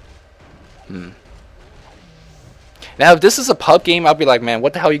 Now, if this is a pub game, I'll be like, man,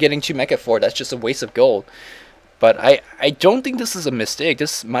 what the hell are you getting 2 mecha for? That's just a waste of gold. But I don't think this is a mistake.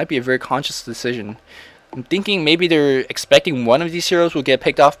 This might be a very conscious decision. I'm thinking maybe they're expecting one of these heroes will get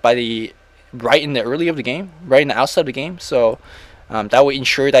picked off by the right in the early of the game, right in the outside of the game. So that would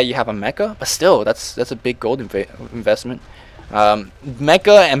ensure that you have a mecha. But still, that's a big gold investment.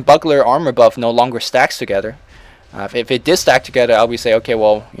 Mecha and Buckler armor buff no longer stacks together. If it did stack together, I'll be say, okay,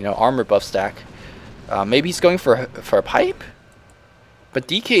 well, you know, armor buff stack. Maybe he's going for a pipe. But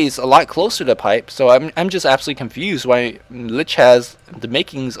DK is a lot closer to pipe, so I'm just absolutely confused why Lich has the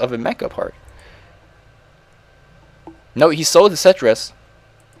makings of a mecha part. No, he sold the set dress.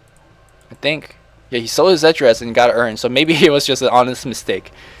 I think. Yeah, he sold his set dress and got it earned, so maybe it was just an honest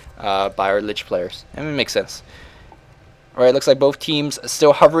mistake by our Lich players. I mean, it makes sense. Alright, looks like both teams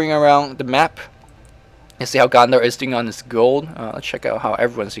still hovering around the map. Let's see how Gondor is doing on his gold. Let's check out how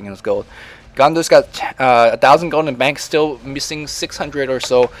everyone's doing on his gold. Gondor's got 1,000 gold in the bank, still missing 600 or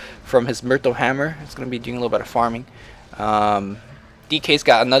so from his Myrtle Hammer. It's going to be doing a little bit of farming. DK's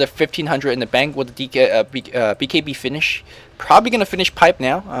got another 1,500 in the bank with the BKB finish. Probably going to finish pipe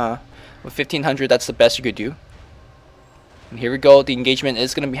now. With 1,500, that's the best you could do. And here we go. The engagement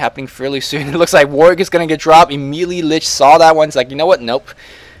is going to be happening fairly soon. It looks like Warwick is going to get dropped. Immediately, Lich saw that one. He's like, you know what? Nope.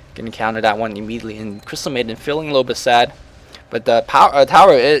 Going to counter that one immediately. And Crystal Maiden feeling a little bit sad. But the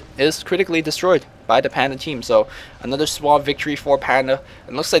tower is critically destroyed by the Panda team. So another small victory for Panda.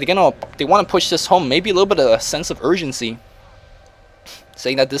 And looks like they want to push this home. Maybe a little bit of a sense of urgency,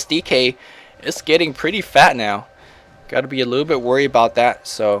 saying that this DK is getting pretty fat now. Got to be a little bit worried about that.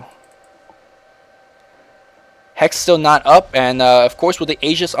 So Hex still not up, and of course with the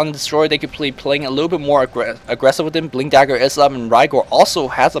Aegis on the Destroyer, they could play playing a little bit more aggressive with him. Blink Dagger is up, and Rygor also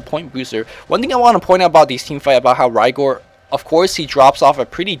has a point booster. One thing I want to point out about these team fight, about how Rygor, of course, he drops off a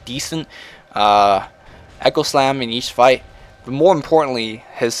pretty decent Echo Slam in each fight, but more importantly,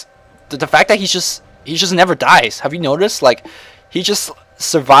 the fact that he just never dies. Have you noticed? Like, he just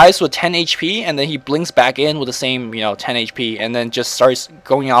survives with 10 HP, and then he blinks back in with the same, 10 HP, and then just starts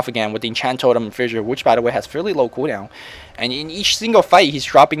going off again with the Enchant Totem and Fissure, which, by the way, has fairly low cooldown. And in each single fight, he's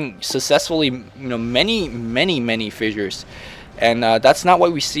dropping successfully, many Fissures. And that's not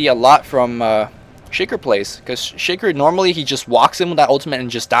what we see a lot from Shaker plays, because Shaker normally he just walks in with that ultimate and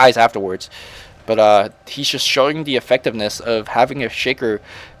just dies afterwards. But he's just showing the effectiveness of having a Shaker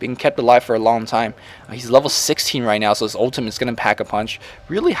being kept alive for a long time. He's level 16 right now, so his ultimate is going to pack a punch.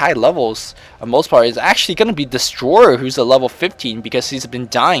 Really high levels, for the most part. It's actually going to be Destroyer, who's a level 15, because he's been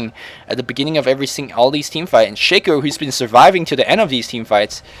dying at the beginning of all these team fights. And Shaker, who's been surviving to the end of these team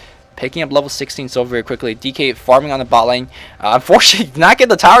fights, picking up level 16 so very quickly. DK farming on the bot lane. Unfortunately, did not get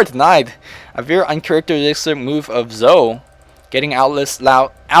the tower denied. A very uncharacteristic move of Zoe. Getting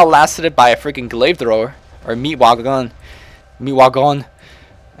outlasted by a freaking glaive thrower or meat wagon.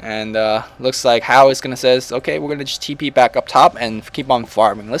 And looks like Hao is gonna says, okay, we're gonna just TP back up top and keep on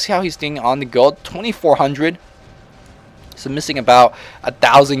farming. Let's see how he's doing on the gold. 2,400. So missing about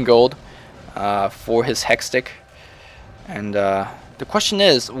 1,000 gold for his hex stick. And the question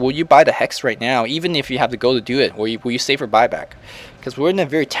is, will you buy the hex right now, even if you have the gold to do it, or will you save for buyback? Because we're in a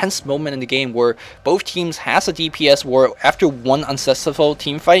very tense moment in the game where both teams has a DPS where after one unsuccessful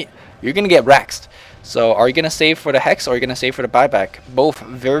team fight, you're going to get raxed. So are you going to save for the hex or are you going to save for the buyback? Both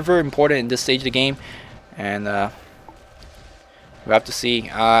very, very important in this stage of the game. And we'll have to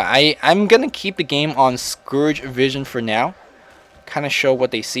see. I'm going to keep the game on Scourge Vision for now. Kind of show what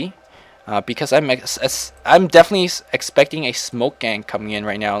they see. Because I'm definitely expecting a smoke gang coming in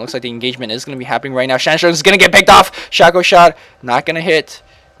right now. It looks like the engagement is going to be happening right now. Shansho is going to get picked off. Shaco shot, not going to hit.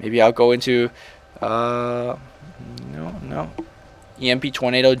 Maybe I'll go into no. EMP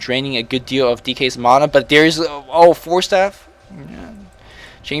Tornado draining a good deal of DK's mana, but there's Force Staff. Yeah.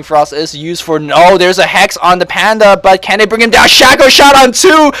 Chain Frost is used for no. There's a hex on the Panda, but can they bring him down? Shaco shot on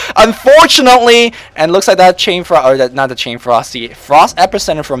 2, unfortunately, and looks like that Chain Frost, or that not the Chain Frost, the Frost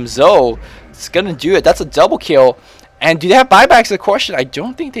Epicenter from Zoe. It's gonna do it. That's a double kill. And do they have buybacks? The question. I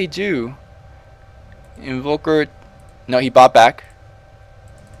don't think they do. Invoker, no, he bought back,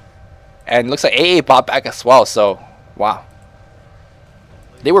 and looks like AA bought back as well. So wow,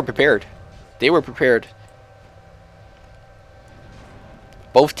 they were prepared. They were prepared.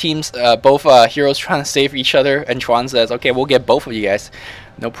 Both teams, both heroes trying to save each other, and Chuan says, okay, we'll get both of you guys.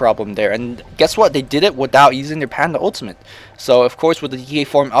 No problem there. And guess what? They did it without using their Panda ultimate. So, of course, with the DK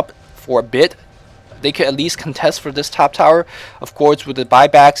form up for a bit, they could at least contest for this top tower. Of course, with the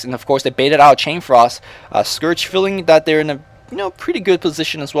buybacks, and of course, they baited out Chain Frost. Scourge feeling that they're in a pretty good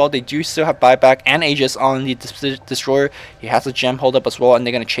position as well. They do still have buyback and Aegis on the Destroyer. He has a gem hold up as well, and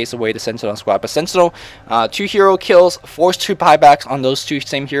they're going to chase away the Sentinel squad. But Sentinel, 2 hero kills, forced 2 buybacks on those 2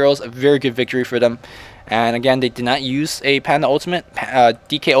 same heroes. A very good victory for them. And again, they did not use a Panda ultimate.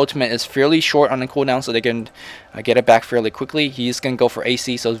 DK ultimate is fairly short on the cooldown, so they can get it back fairly quickly. He's going to go for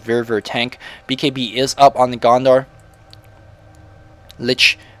AC, so it's very, very tank. BKB is up on the Gondar.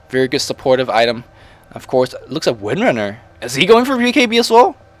 Lich, very good supportive item. Of course, looks like Windrunner. Is he going for BKB as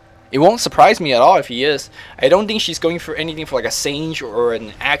well? It won't surprise me at all if he is. I don't think she's going for anything for like a Sage or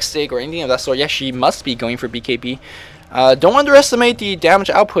an Axe Stick or anything of that sort. Yes, she must be going for BKB. Don't underestimate the damage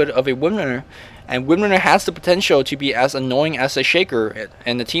output of a Windrunner. And Windrunner has the potential to be as annoying as a Shaker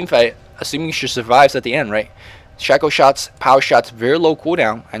in the team fight, assuming she survives at the end, right? Shaco shots, power shots, very low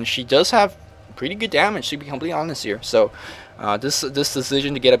cooldown, and she does have pretty good damage, to be completely honest here. So this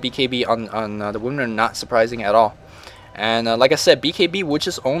decision to get a BKB on the Windrunner, not surprising at all. And like I said, BKB would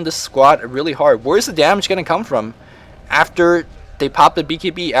just own this squad really hard. Where's the damage going to come from after they pop the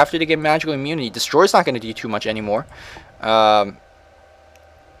BKB, after they get magical immunity? Destroyer's not going to do too much anymore.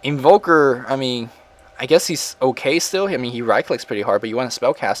 Invoker, I mean, I guess he's okay still. I mean, he right-clicks pretty hard, but you want a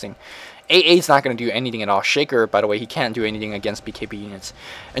spell casting. AA's not going to do anything at all. Shaker, by the way, he can't do anything against BKB units.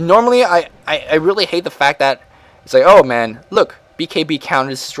 And normally, I really hate the fact that it's like, oh man, look, BKB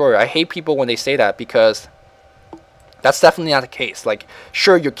counters Destroyer. I hate people when they say that, because that's definitely not the case. Like,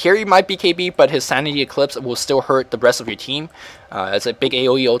 sure, your carry might BKB, but his Sanity Eclipse will still hurt the rest of your team. It's a big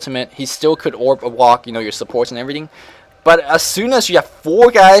AoE ultimate. He still could orb a walk, your supports and everything. But as soon as you have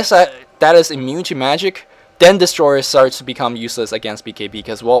 4 guys that is immune to magic, then Destroyer starts to become useless against BKB,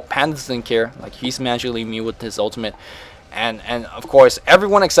 because, well, Panda doesn't care. Like, he's magically immune with his ultimate. And of course,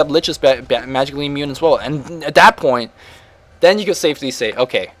 everyone except Lich is magically immune as well. And at that point, then you could safely say,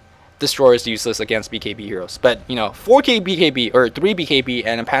 okay, Destroyer is useless against BKB heroes. But 4K BKB or 3 BKB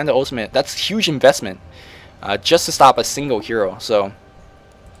and a Panda ultimate, that's huge investment just to stop a single hero. So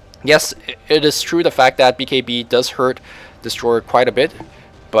yes, it is true the fact that BKB does hurt Destroyer quite a bit,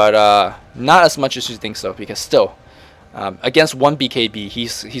 but not as much as you think so, because still against 1 BKB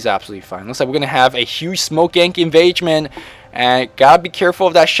he's absolutely fine. Looks like we're gonna have a huge smoke gank engagement, and gotta be careful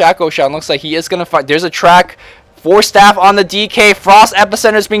of that Shaco shot. Looks like he is gonna fight. There's a track Force staff on the DK. Frost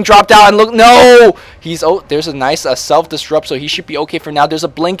Epicenter is being dropped out, and look, no! He's, oh, there's a nice self-disrupt, so he should be okay for now. There's a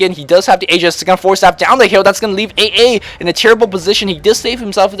blink in. He does have the Aegis. He's going to force staff down the hill. That's going to leave AA in a terrible position. He did save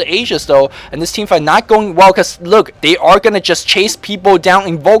himself with the Aegis, though, and this team fight not going well, because, look, they are going to just chase people down.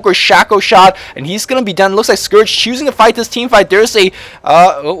 Invoker, Shackle Shot, and he's going to be done. Looks like Scourge choosing to fight this team fight. There's a,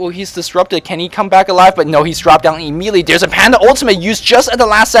 oh, he's disrupted. Can he come back alive? But no, he's dropped down immediately. There's a Panda ultimate used just at the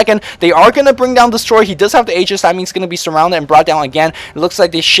last second. They are going to bring down Destroy. He does have the Aegis. That means he's going to be surrounded and brought down again. It looks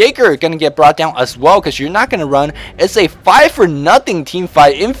like the Shaker going to get brought down as well, because you're not going to run. It's a 5-for-0 team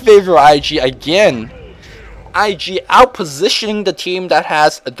fight in favor of IG again. IG out-positioning the team that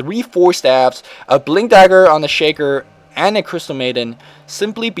has 3 Force Staffs, a Blink Dagger on the Shaker, and a Crystal Maiden,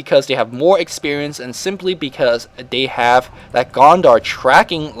 simply because they have more experience and simply because they have that Gondar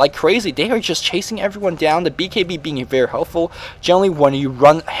tracking like crazy. They are just chasing everyone down. The BKB being very helpful. Generally, when you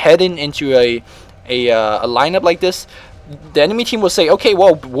run heading into a lineup like this, the enemy team will say, okay,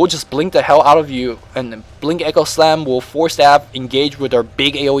 well, we'll just blink the hell out of you, and blink Echo Slam will Force Staff, engage with our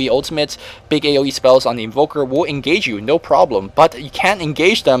big AoE ultimates, big AoE spells on the Invoker, will engage you, no problem. But you can't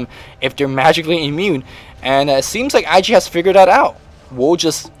engage them if they're magically immune, and it seems like IG has figured that out. We'll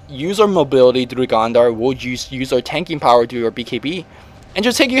just use our mobility through Gondar, we'll use our tanking power through our BKB, and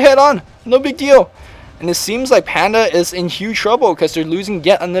just take you head on, no big deal. And it seems like Panda is in huge trouble because they're losing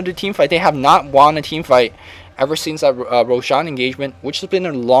yet another team fight. They have not won a team fight ever since that Roshan engagement, which has been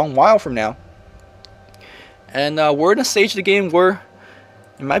a long while from now. And we're in a stage of the game where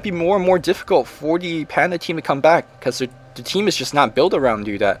it might be more and more difficult for the Panda team to come back, because the team is just not built around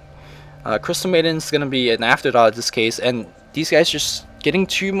to do that. Crystal Maiden's going to be an afterthought in this case, and these guys just getting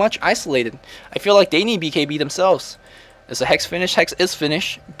too much isolated. I feel like they need BKB themselves. Is a Hex finish? Hex is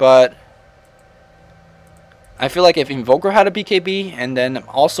finished, but I feel like if Invoker had a BKB, and then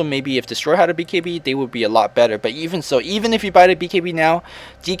also maybe if Destroy had a BKB, they would be a lot better. But even so, even if you buy the BKB now,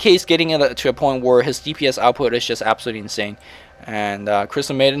 DK is getting it to a point where his DPS output is just absolutely insane. And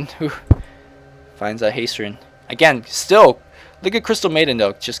Crystal Maiden, whew, finds a Hasterin. Again, still, look at Crystal Maiden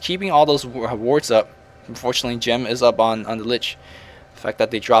though, just keeping all those wards up. Unfortunately, Gem is up on the Lich. The fact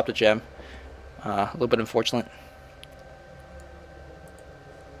that they dropped the Gem, a little bit unfortunate.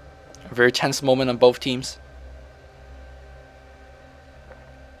 A very tense moment on both teams.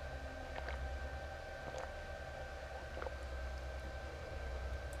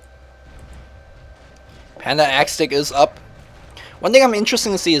 Panda Axe Stick is up. One thing I'm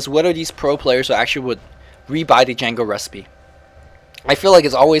interested to see is whether these pro players actually would rebuy the Django recipe. I feel like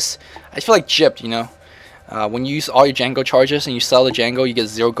it's always, I feel like gypped, you know. When you use all your Django charges and you sell the Django, you get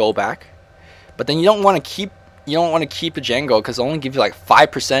 0 gold back. But then you don't want to keep the Django because it only gives you like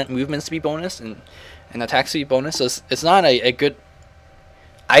 5% movement speed bonus and attack speed bonus. So it's not a good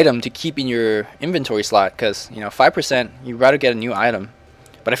item to keep in your inventory slot, because, you know, 5%, you'd rather get a new item.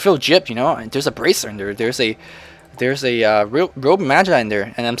 But I feel gypped, you know. There's a bracer in there. There's a real Magi in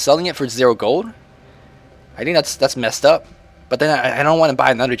there, and I'm selling it for 0 gold. I think that's messed up. But then I don't want to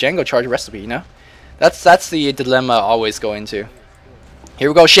buy another Django charge recipe, you know. That's the dilemma I always go into. Here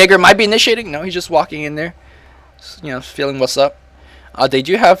we go. Shaker might be initiating. No, he's just walking in there, you know, feeling what's up. They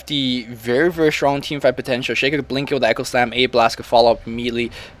do have the very strong team fight potential. Shaker could blink it with the Echo Slam. A Blast could follow up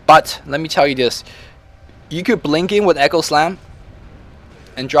immediately. But let me tell you this: you could blink in with Echo Slam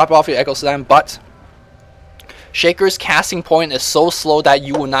and drop off your Echo Slam, but Shaker's casting point is so slow that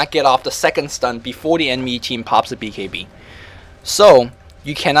you will not get off the second stun before the enemy team pops a BKB. So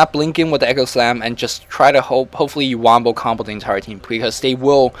you cannot blink in with the Echo Slam and just try to hopefully you wombo combo the entire team, because they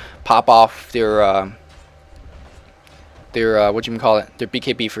will pop off their what you can call it, their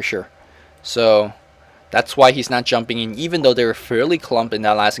BKB for sure. So that's why he's not jumping in, even though they were fairly clumped in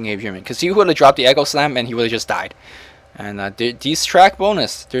that last engagement, because he would have dropped the Echo Slam and he would have just died. And these track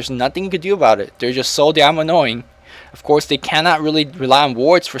bonus, there's nothing you could do about it. They're just so damn annoying. Of course, they cannot really rely on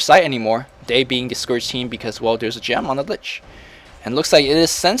wards for sight anymore, they being the Scourge team, because, well, there's a gem on the Lich. And looks like it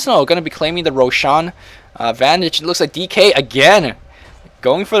is Sentinel going to be claiming the Roshan advantage. It looks like DK again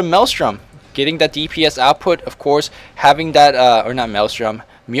going for the Maelstrom, getting that DPS output. Of course, having that, or not Maelstrom,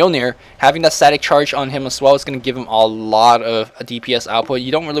 Mjolnir, having that static charge on him as well is going to give him a lot of DPS output.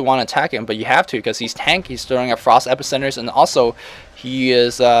 You don't really want to attack him, but you have to, because he's tank. He's throwing at Frost Epicenters, and also he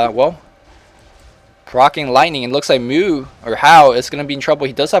is, well, proccing lightning. It looks like Mu or Hao is going to be in trouble.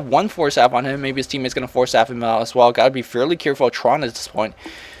 He does have 1 Force Staff on him. Maybe his teammate's going to Force Staff him out as well. Got to be fairly careful of Tron at this point.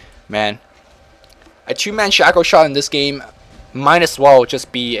 Man, a 2-man Shackle Shot in this game might as well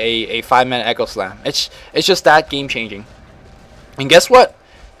just be a 5-man Echo Slam. It's just that game changing. And guess what?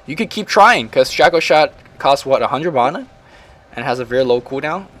 You could keep trying, because Shackle Shot costs what, 100 mana and has a very low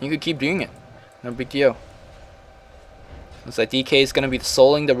cooldown. You could keep doing it, no big deal. Looks like DK is going to be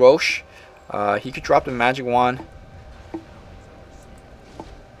soloing the Roche. He could drop the Magic Wand.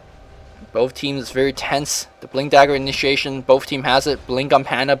 Both teams is very tense. The Blink Dagger initiation, both team has it. Blink on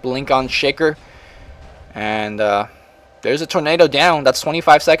Panda, Blink on Shaker. And there's a Tornado down. That's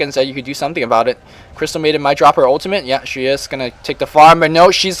 25 seconds that you could do something about it. Crystal Maiden might drop her ultimate. Yeah, she is going to take the farm. But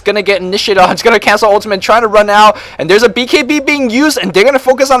no, she's going to get initiated on. She's going to cancel ultimate, trying to run out. And there's a BKB being used, and they're going to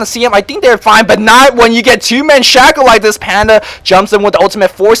focus on the CM. I think they're fine, but not when you get two-man shackle like this. Panda jumps in with the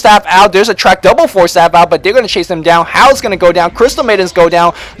ultimate 4-staff out. There's a track double 4-staff out, but they're going to chase them down. Hal's going to go down. Crystal Maidens go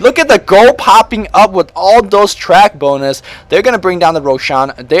down. Look at the goal popping up with all those track bonus. They're going to bring down the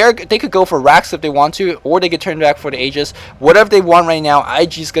Roshan. They could go for racks if they want to, or they could turn back for the Aegis. Whatever they want right now,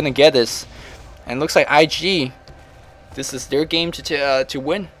 IG's going to get this. And looks like IG, this is their game to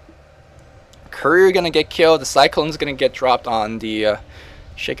win. Courier gonna get killed. The Cyclone's gonna get dropped on the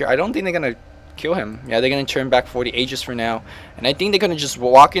Shaker. I don't think they're gonna kill him. Yeah, they're gonna turn back for the Aegis for now. And I think they're gonna just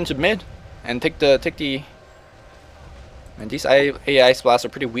walk into mid and take the. And these AI blasts are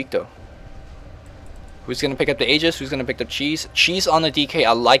pretty weak though. Who's gonna pick up the Aegis? Who's gonna pick up Cheese? Cheese on the DK.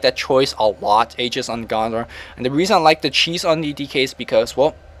 I like that choice a lot. Aegis on Gondor. And the reason I like the Cheese on the DK is because,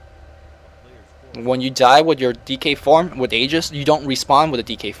 well, when you die with your DK form with Aegis, you don't respawn with a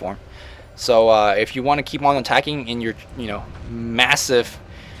DK form. So if you want to keep on attacking in your massive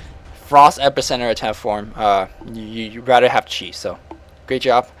Frost Epicenter attack form, you'd rather have Cheese. So great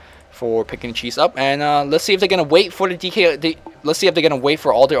job for picking Cheese up. And let's see if they're gonna wait for the DK. Let's see if they're gonna wait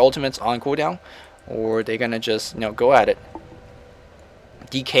for all their ultimates on cooldown, or they're gonna just go at it.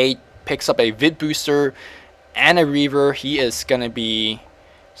 DK picks up a Vid booster and a Reaver. He is gonna be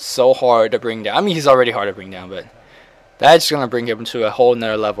so hard to bring down. I mean, he's already hard to bring down, but that's going to bring him to a whole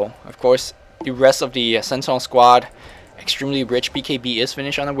nother level. Of course, the rest of the Sentinel squad, extremely rich. BKB is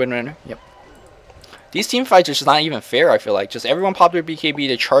finished on the Windrunner. Yep. These team fights are just not even fair, I feel like. Just everyone pop their BKB,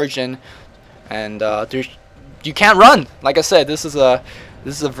 they charge in, and you can't run. Like I said, this is a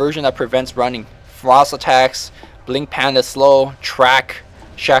version that prevents running. Frost attacks, Blink Panda slow, track,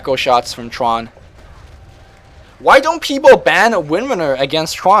 shackle shots from Tron. Why don't people ban Windrunner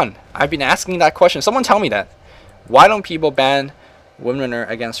against Tron? I've been asking that question. Someone tell me that. Why don't people ban Windrunner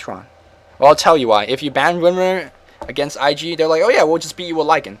against Tron? Well, I'll tell you why. If you ban Windrunner against IG, they're like, oh yeah, we'll just beat you with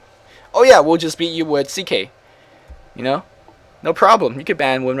Lycan. Oh yeah, we'll just beat you with CK. No problem. You could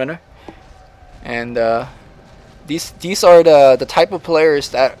ban Windrunner. And these are the type of players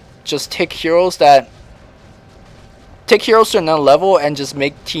that just take heroes to another level and just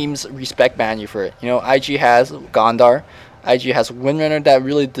make teams respect ban you for it. IG has Gondar. IG has Windrunner that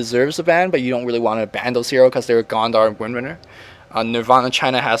really deserves a ban, but you don't really want to ban those heroes because they're Gondar and Windrunner. Nirvana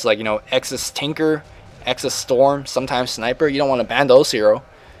China has Exus Tinker, Exus Storm, sometimes Sniper. You don't want to ban those heroes.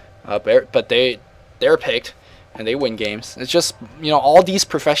 But they're picked and they win games. It's just, all these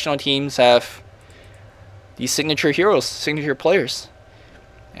professional teams have these signature heroes, signature players.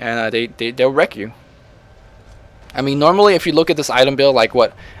 And they'll wreck you. I mean, normally if you look at this item build, like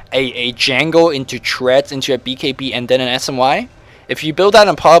what, a Django into Treads into a BKB and then an SMY, if you build that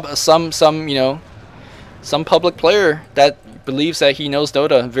in pub, some public player that believes that he knows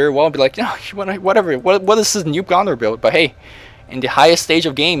Dota very well be like, whatever, what is this noob Gondor build? But hey, in the highest stage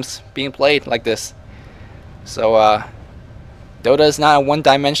of games being played like this, so Dota is not a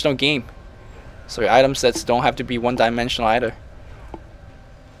one-dimensional game, so your item sets don't have to be one-dimensional either.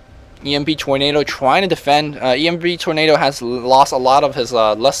 EMP Tornado trying to defend. EMP Tornado has lost a lot of his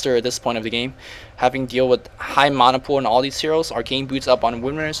luster at this point of the game, having to deal with high mana pool and all these heroes. Arcane boots up on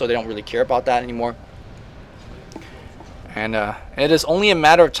Windrunner, so they don't really care about that anymore. And it is only a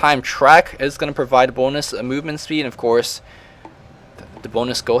matter of time. Track is going to provide a bonus movement speed, and of course, the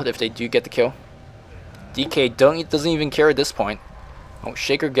bonus gold if they do get the kill. DK doesn't even care at this point. Oh,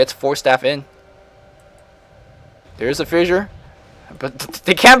 Shaker gets 4-staff in. There's a fissure. But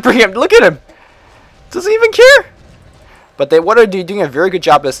they can't bring him. Look at him. Doesn't even care. But what are they doing a very good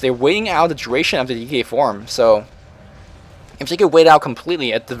job is they're waiting out the duration of the DK form. So if they could wait out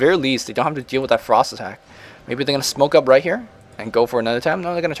completely, at the very least, they don't have to deal with that Frost attack. Maybe they're going to smoke up right here and go for another time.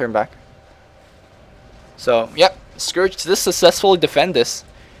 No, they're going to turn back. So, yep. Scourge did successfully defend this.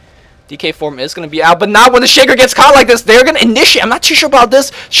 DK form is going to be out, but not when the Shaker gets caught like this. They're going to initiate. I'm not too sure about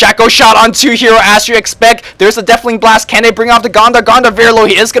this. Shaco shot on 2 hero as you expect. There's a Deathling Blast. Can they bring off the Gondar? Gondar very low.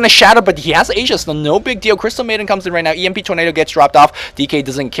 He is going to shatter, but he has Aegis, so no big deal. Crystal Maiden comes in right now. EMP Tornado gets dropped off. DK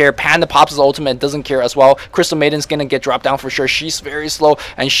doesn't care. Panda pops his ultimate. Doesn't care as well. Crystal Maiden's going to get dropped down for sure. She's very slow,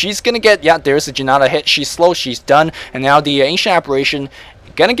 and she's going to get, yeah, there's a Janata hit. She's slow. She's done, and now the Ancient Apparition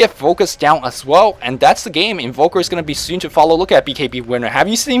gonna get focused down as well, and that's the game. Invoker is gonna be soon to follow. Look at BKB Winner. Have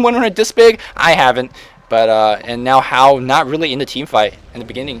you seen Winner this big? I haven't. But and now How not really in the team fight in the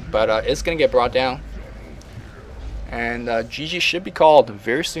beginning, but it's gonna get brought down. And GG should be called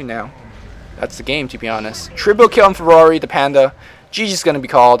very soon now. That's the game, to be honest. Triple kill on Ferrari, the Panda. GG's going to be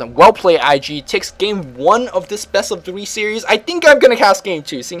called. Well played, IG. Takes game 1 of this best of 3 series. I think I'm going to cast game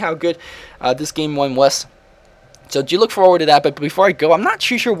 2, seeing how good this game 1 was. So do look forward to that. But before I go, I'm not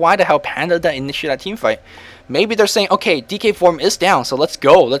too sure why the hell Panda that initiated that team fight. Maybe they're saying, okay, DK form is down, so let's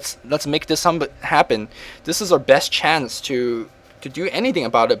go. Let's make this happen. This is our best chance to do anything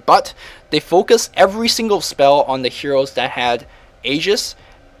about it. But they focus every single spell on the heroes that had Aegis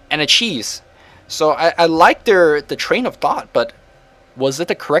and a cheese. So I like the train of thought, but was it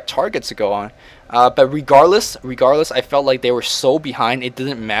the correct target to go on? But regardless, I felt like they were so behind, it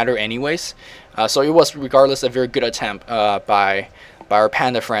didn't matter anyways. So it was, regardless, a very good attempt by our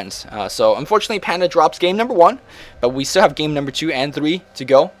Panda friends. So unfortunately, Panda drops game number 1, but we still have game number 2 and 3 to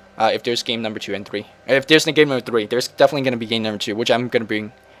go. If there's game number 2 and 3. If there's no game number 3, there's definitely going to be game number 2, which I'm going to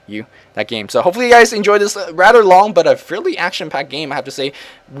bring you that game. So hopefully you guys enjoyed this rather long but a fairly action-packed game, I have to say.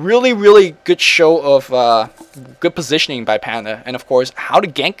 Really good show of good positioning by Panda, and of course how to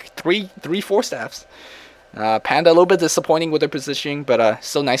gank three 4 staffs. Panda a little bit disappointing with their positioning, but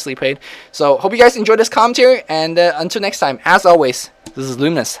still nicely played. So hope you guys enjoyed this commentary, and until next time, as always, this is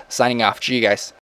Luminous signing off. GG guys.